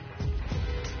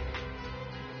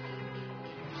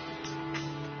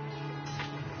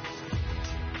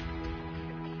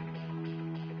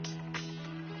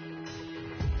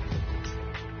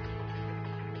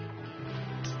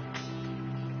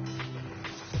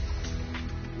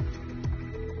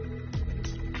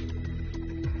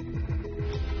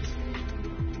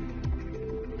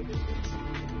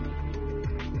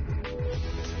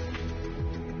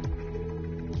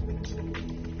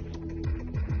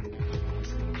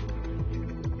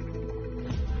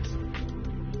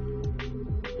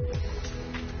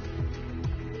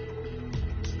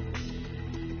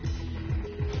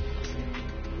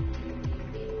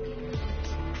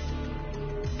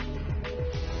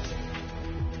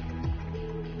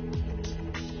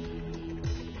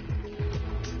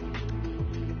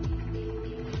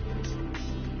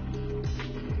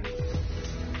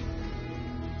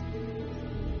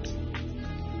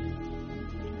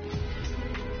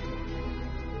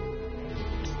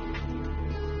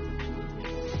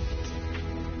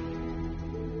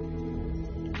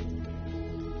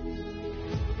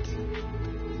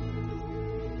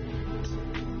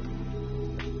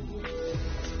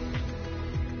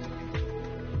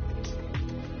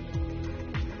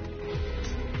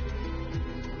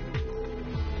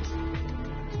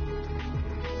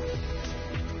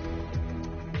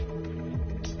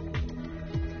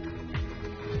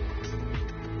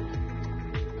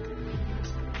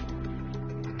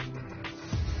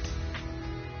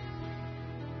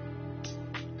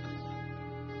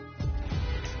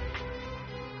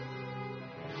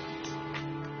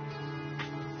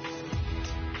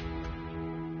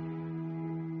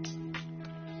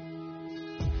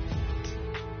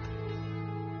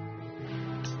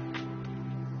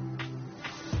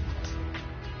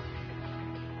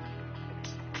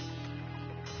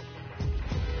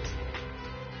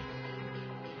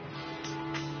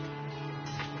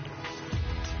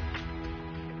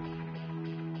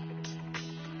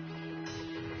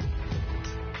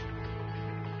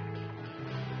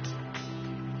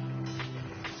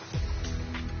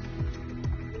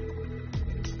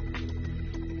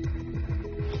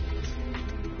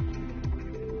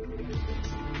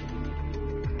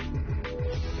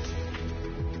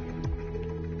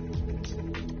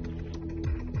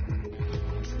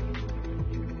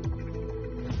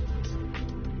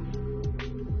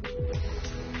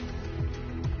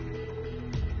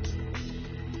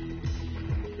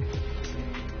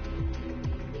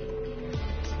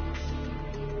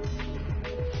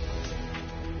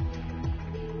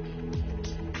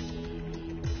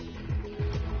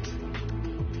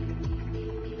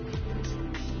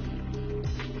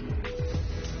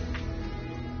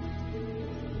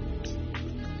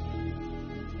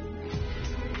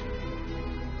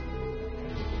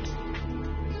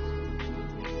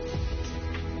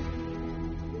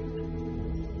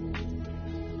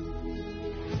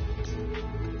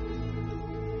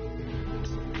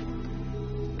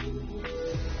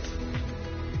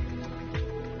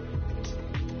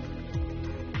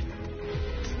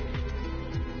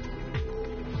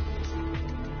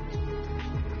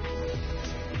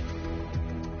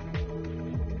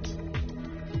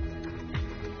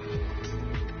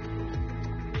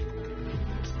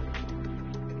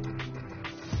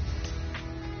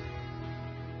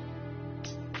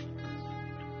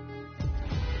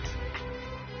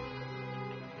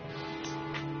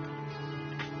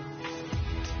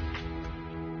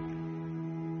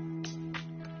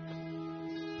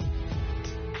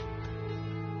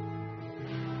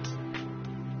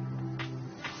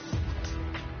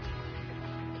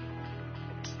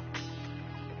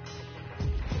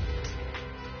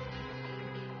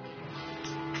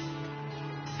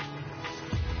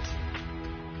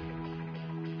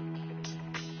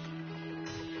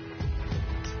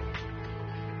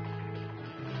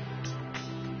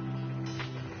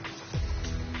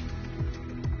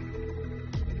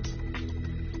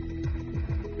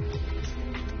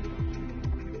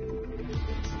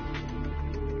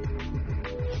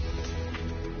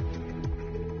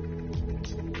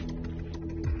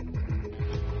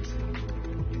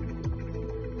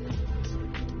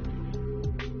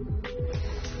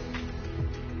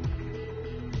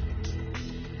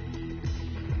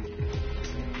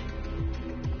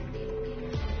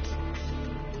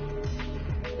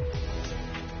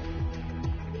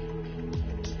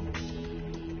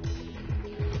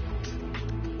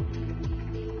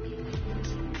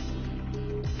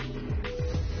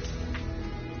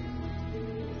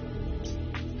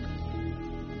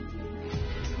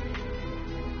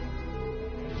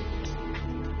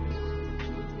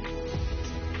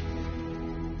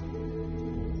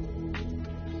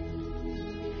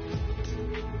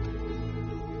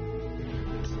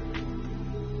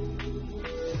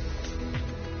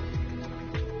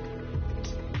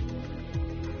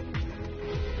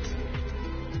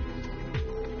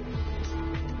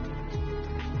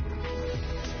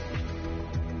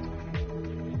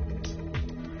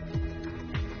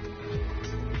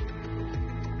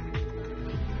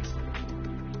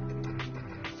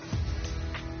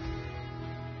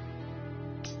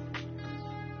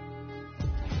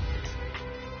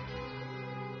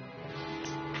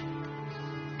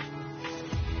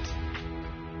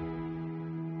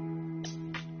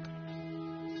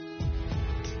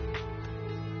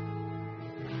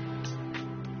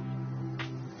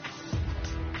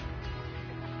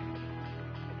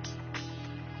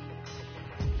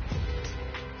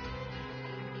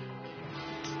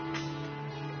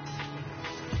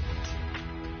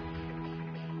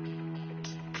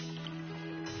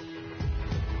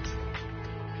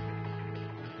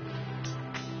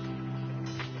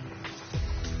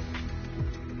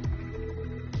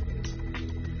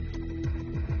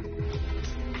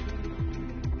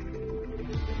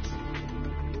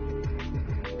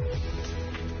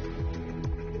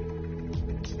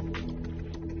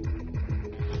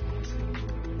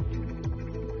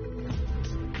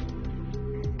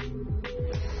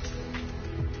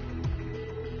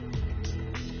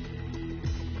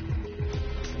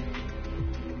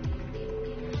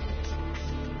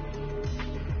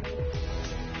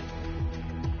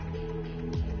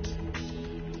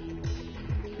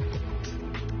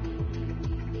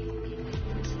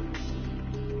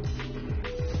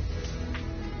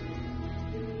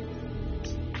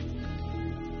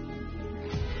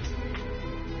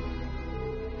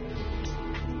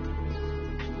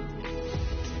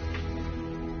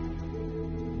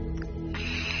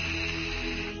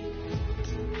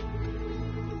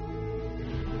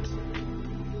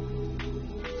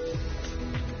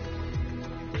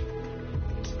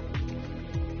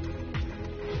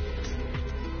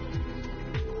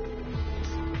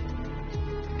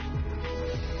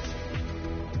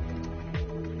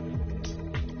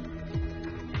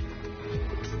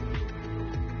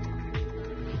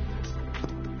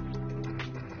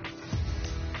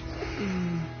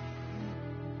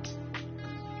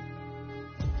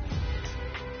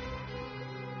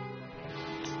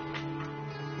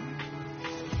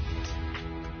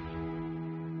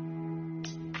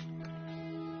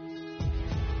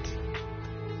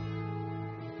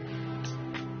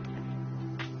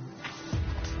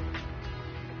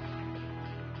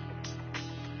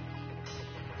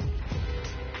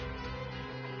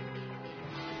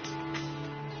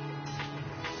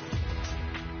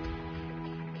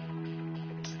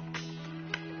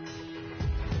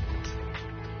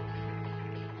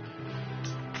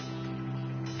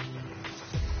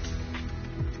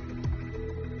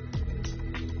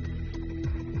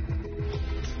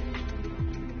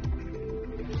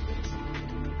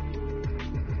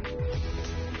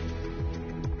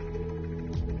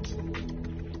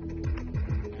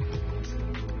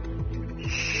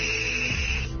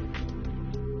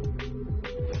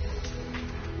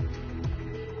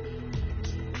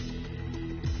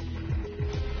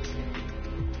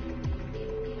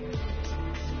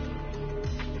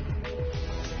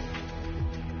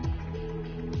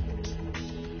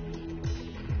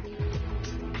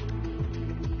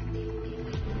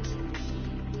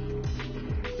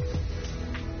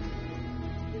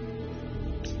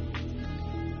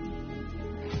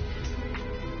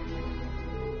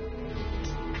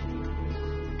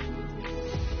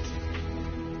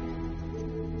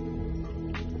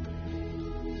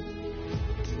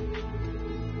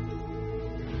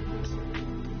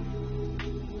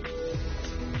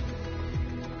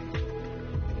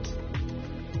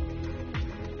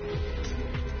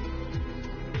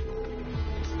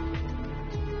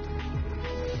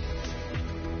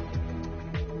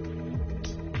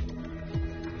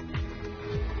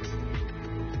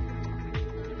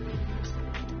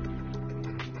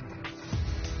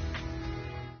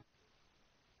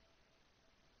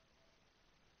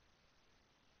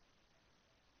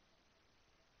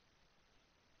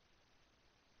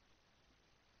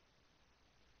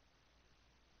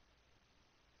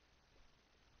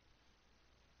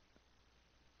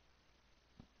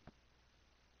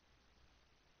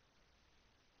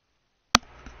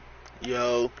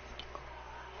 Yo.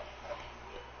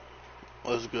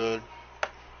 What's good?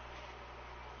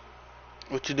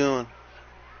 What you doing?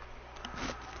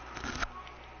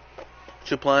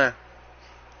 What you playing?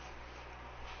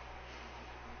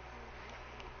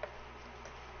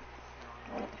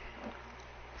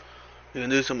 You can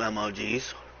do some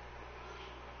emojis.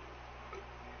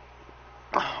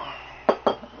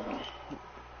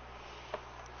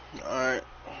 Alright,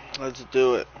 let's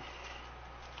do it.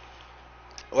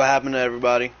 What happened to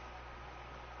everybody?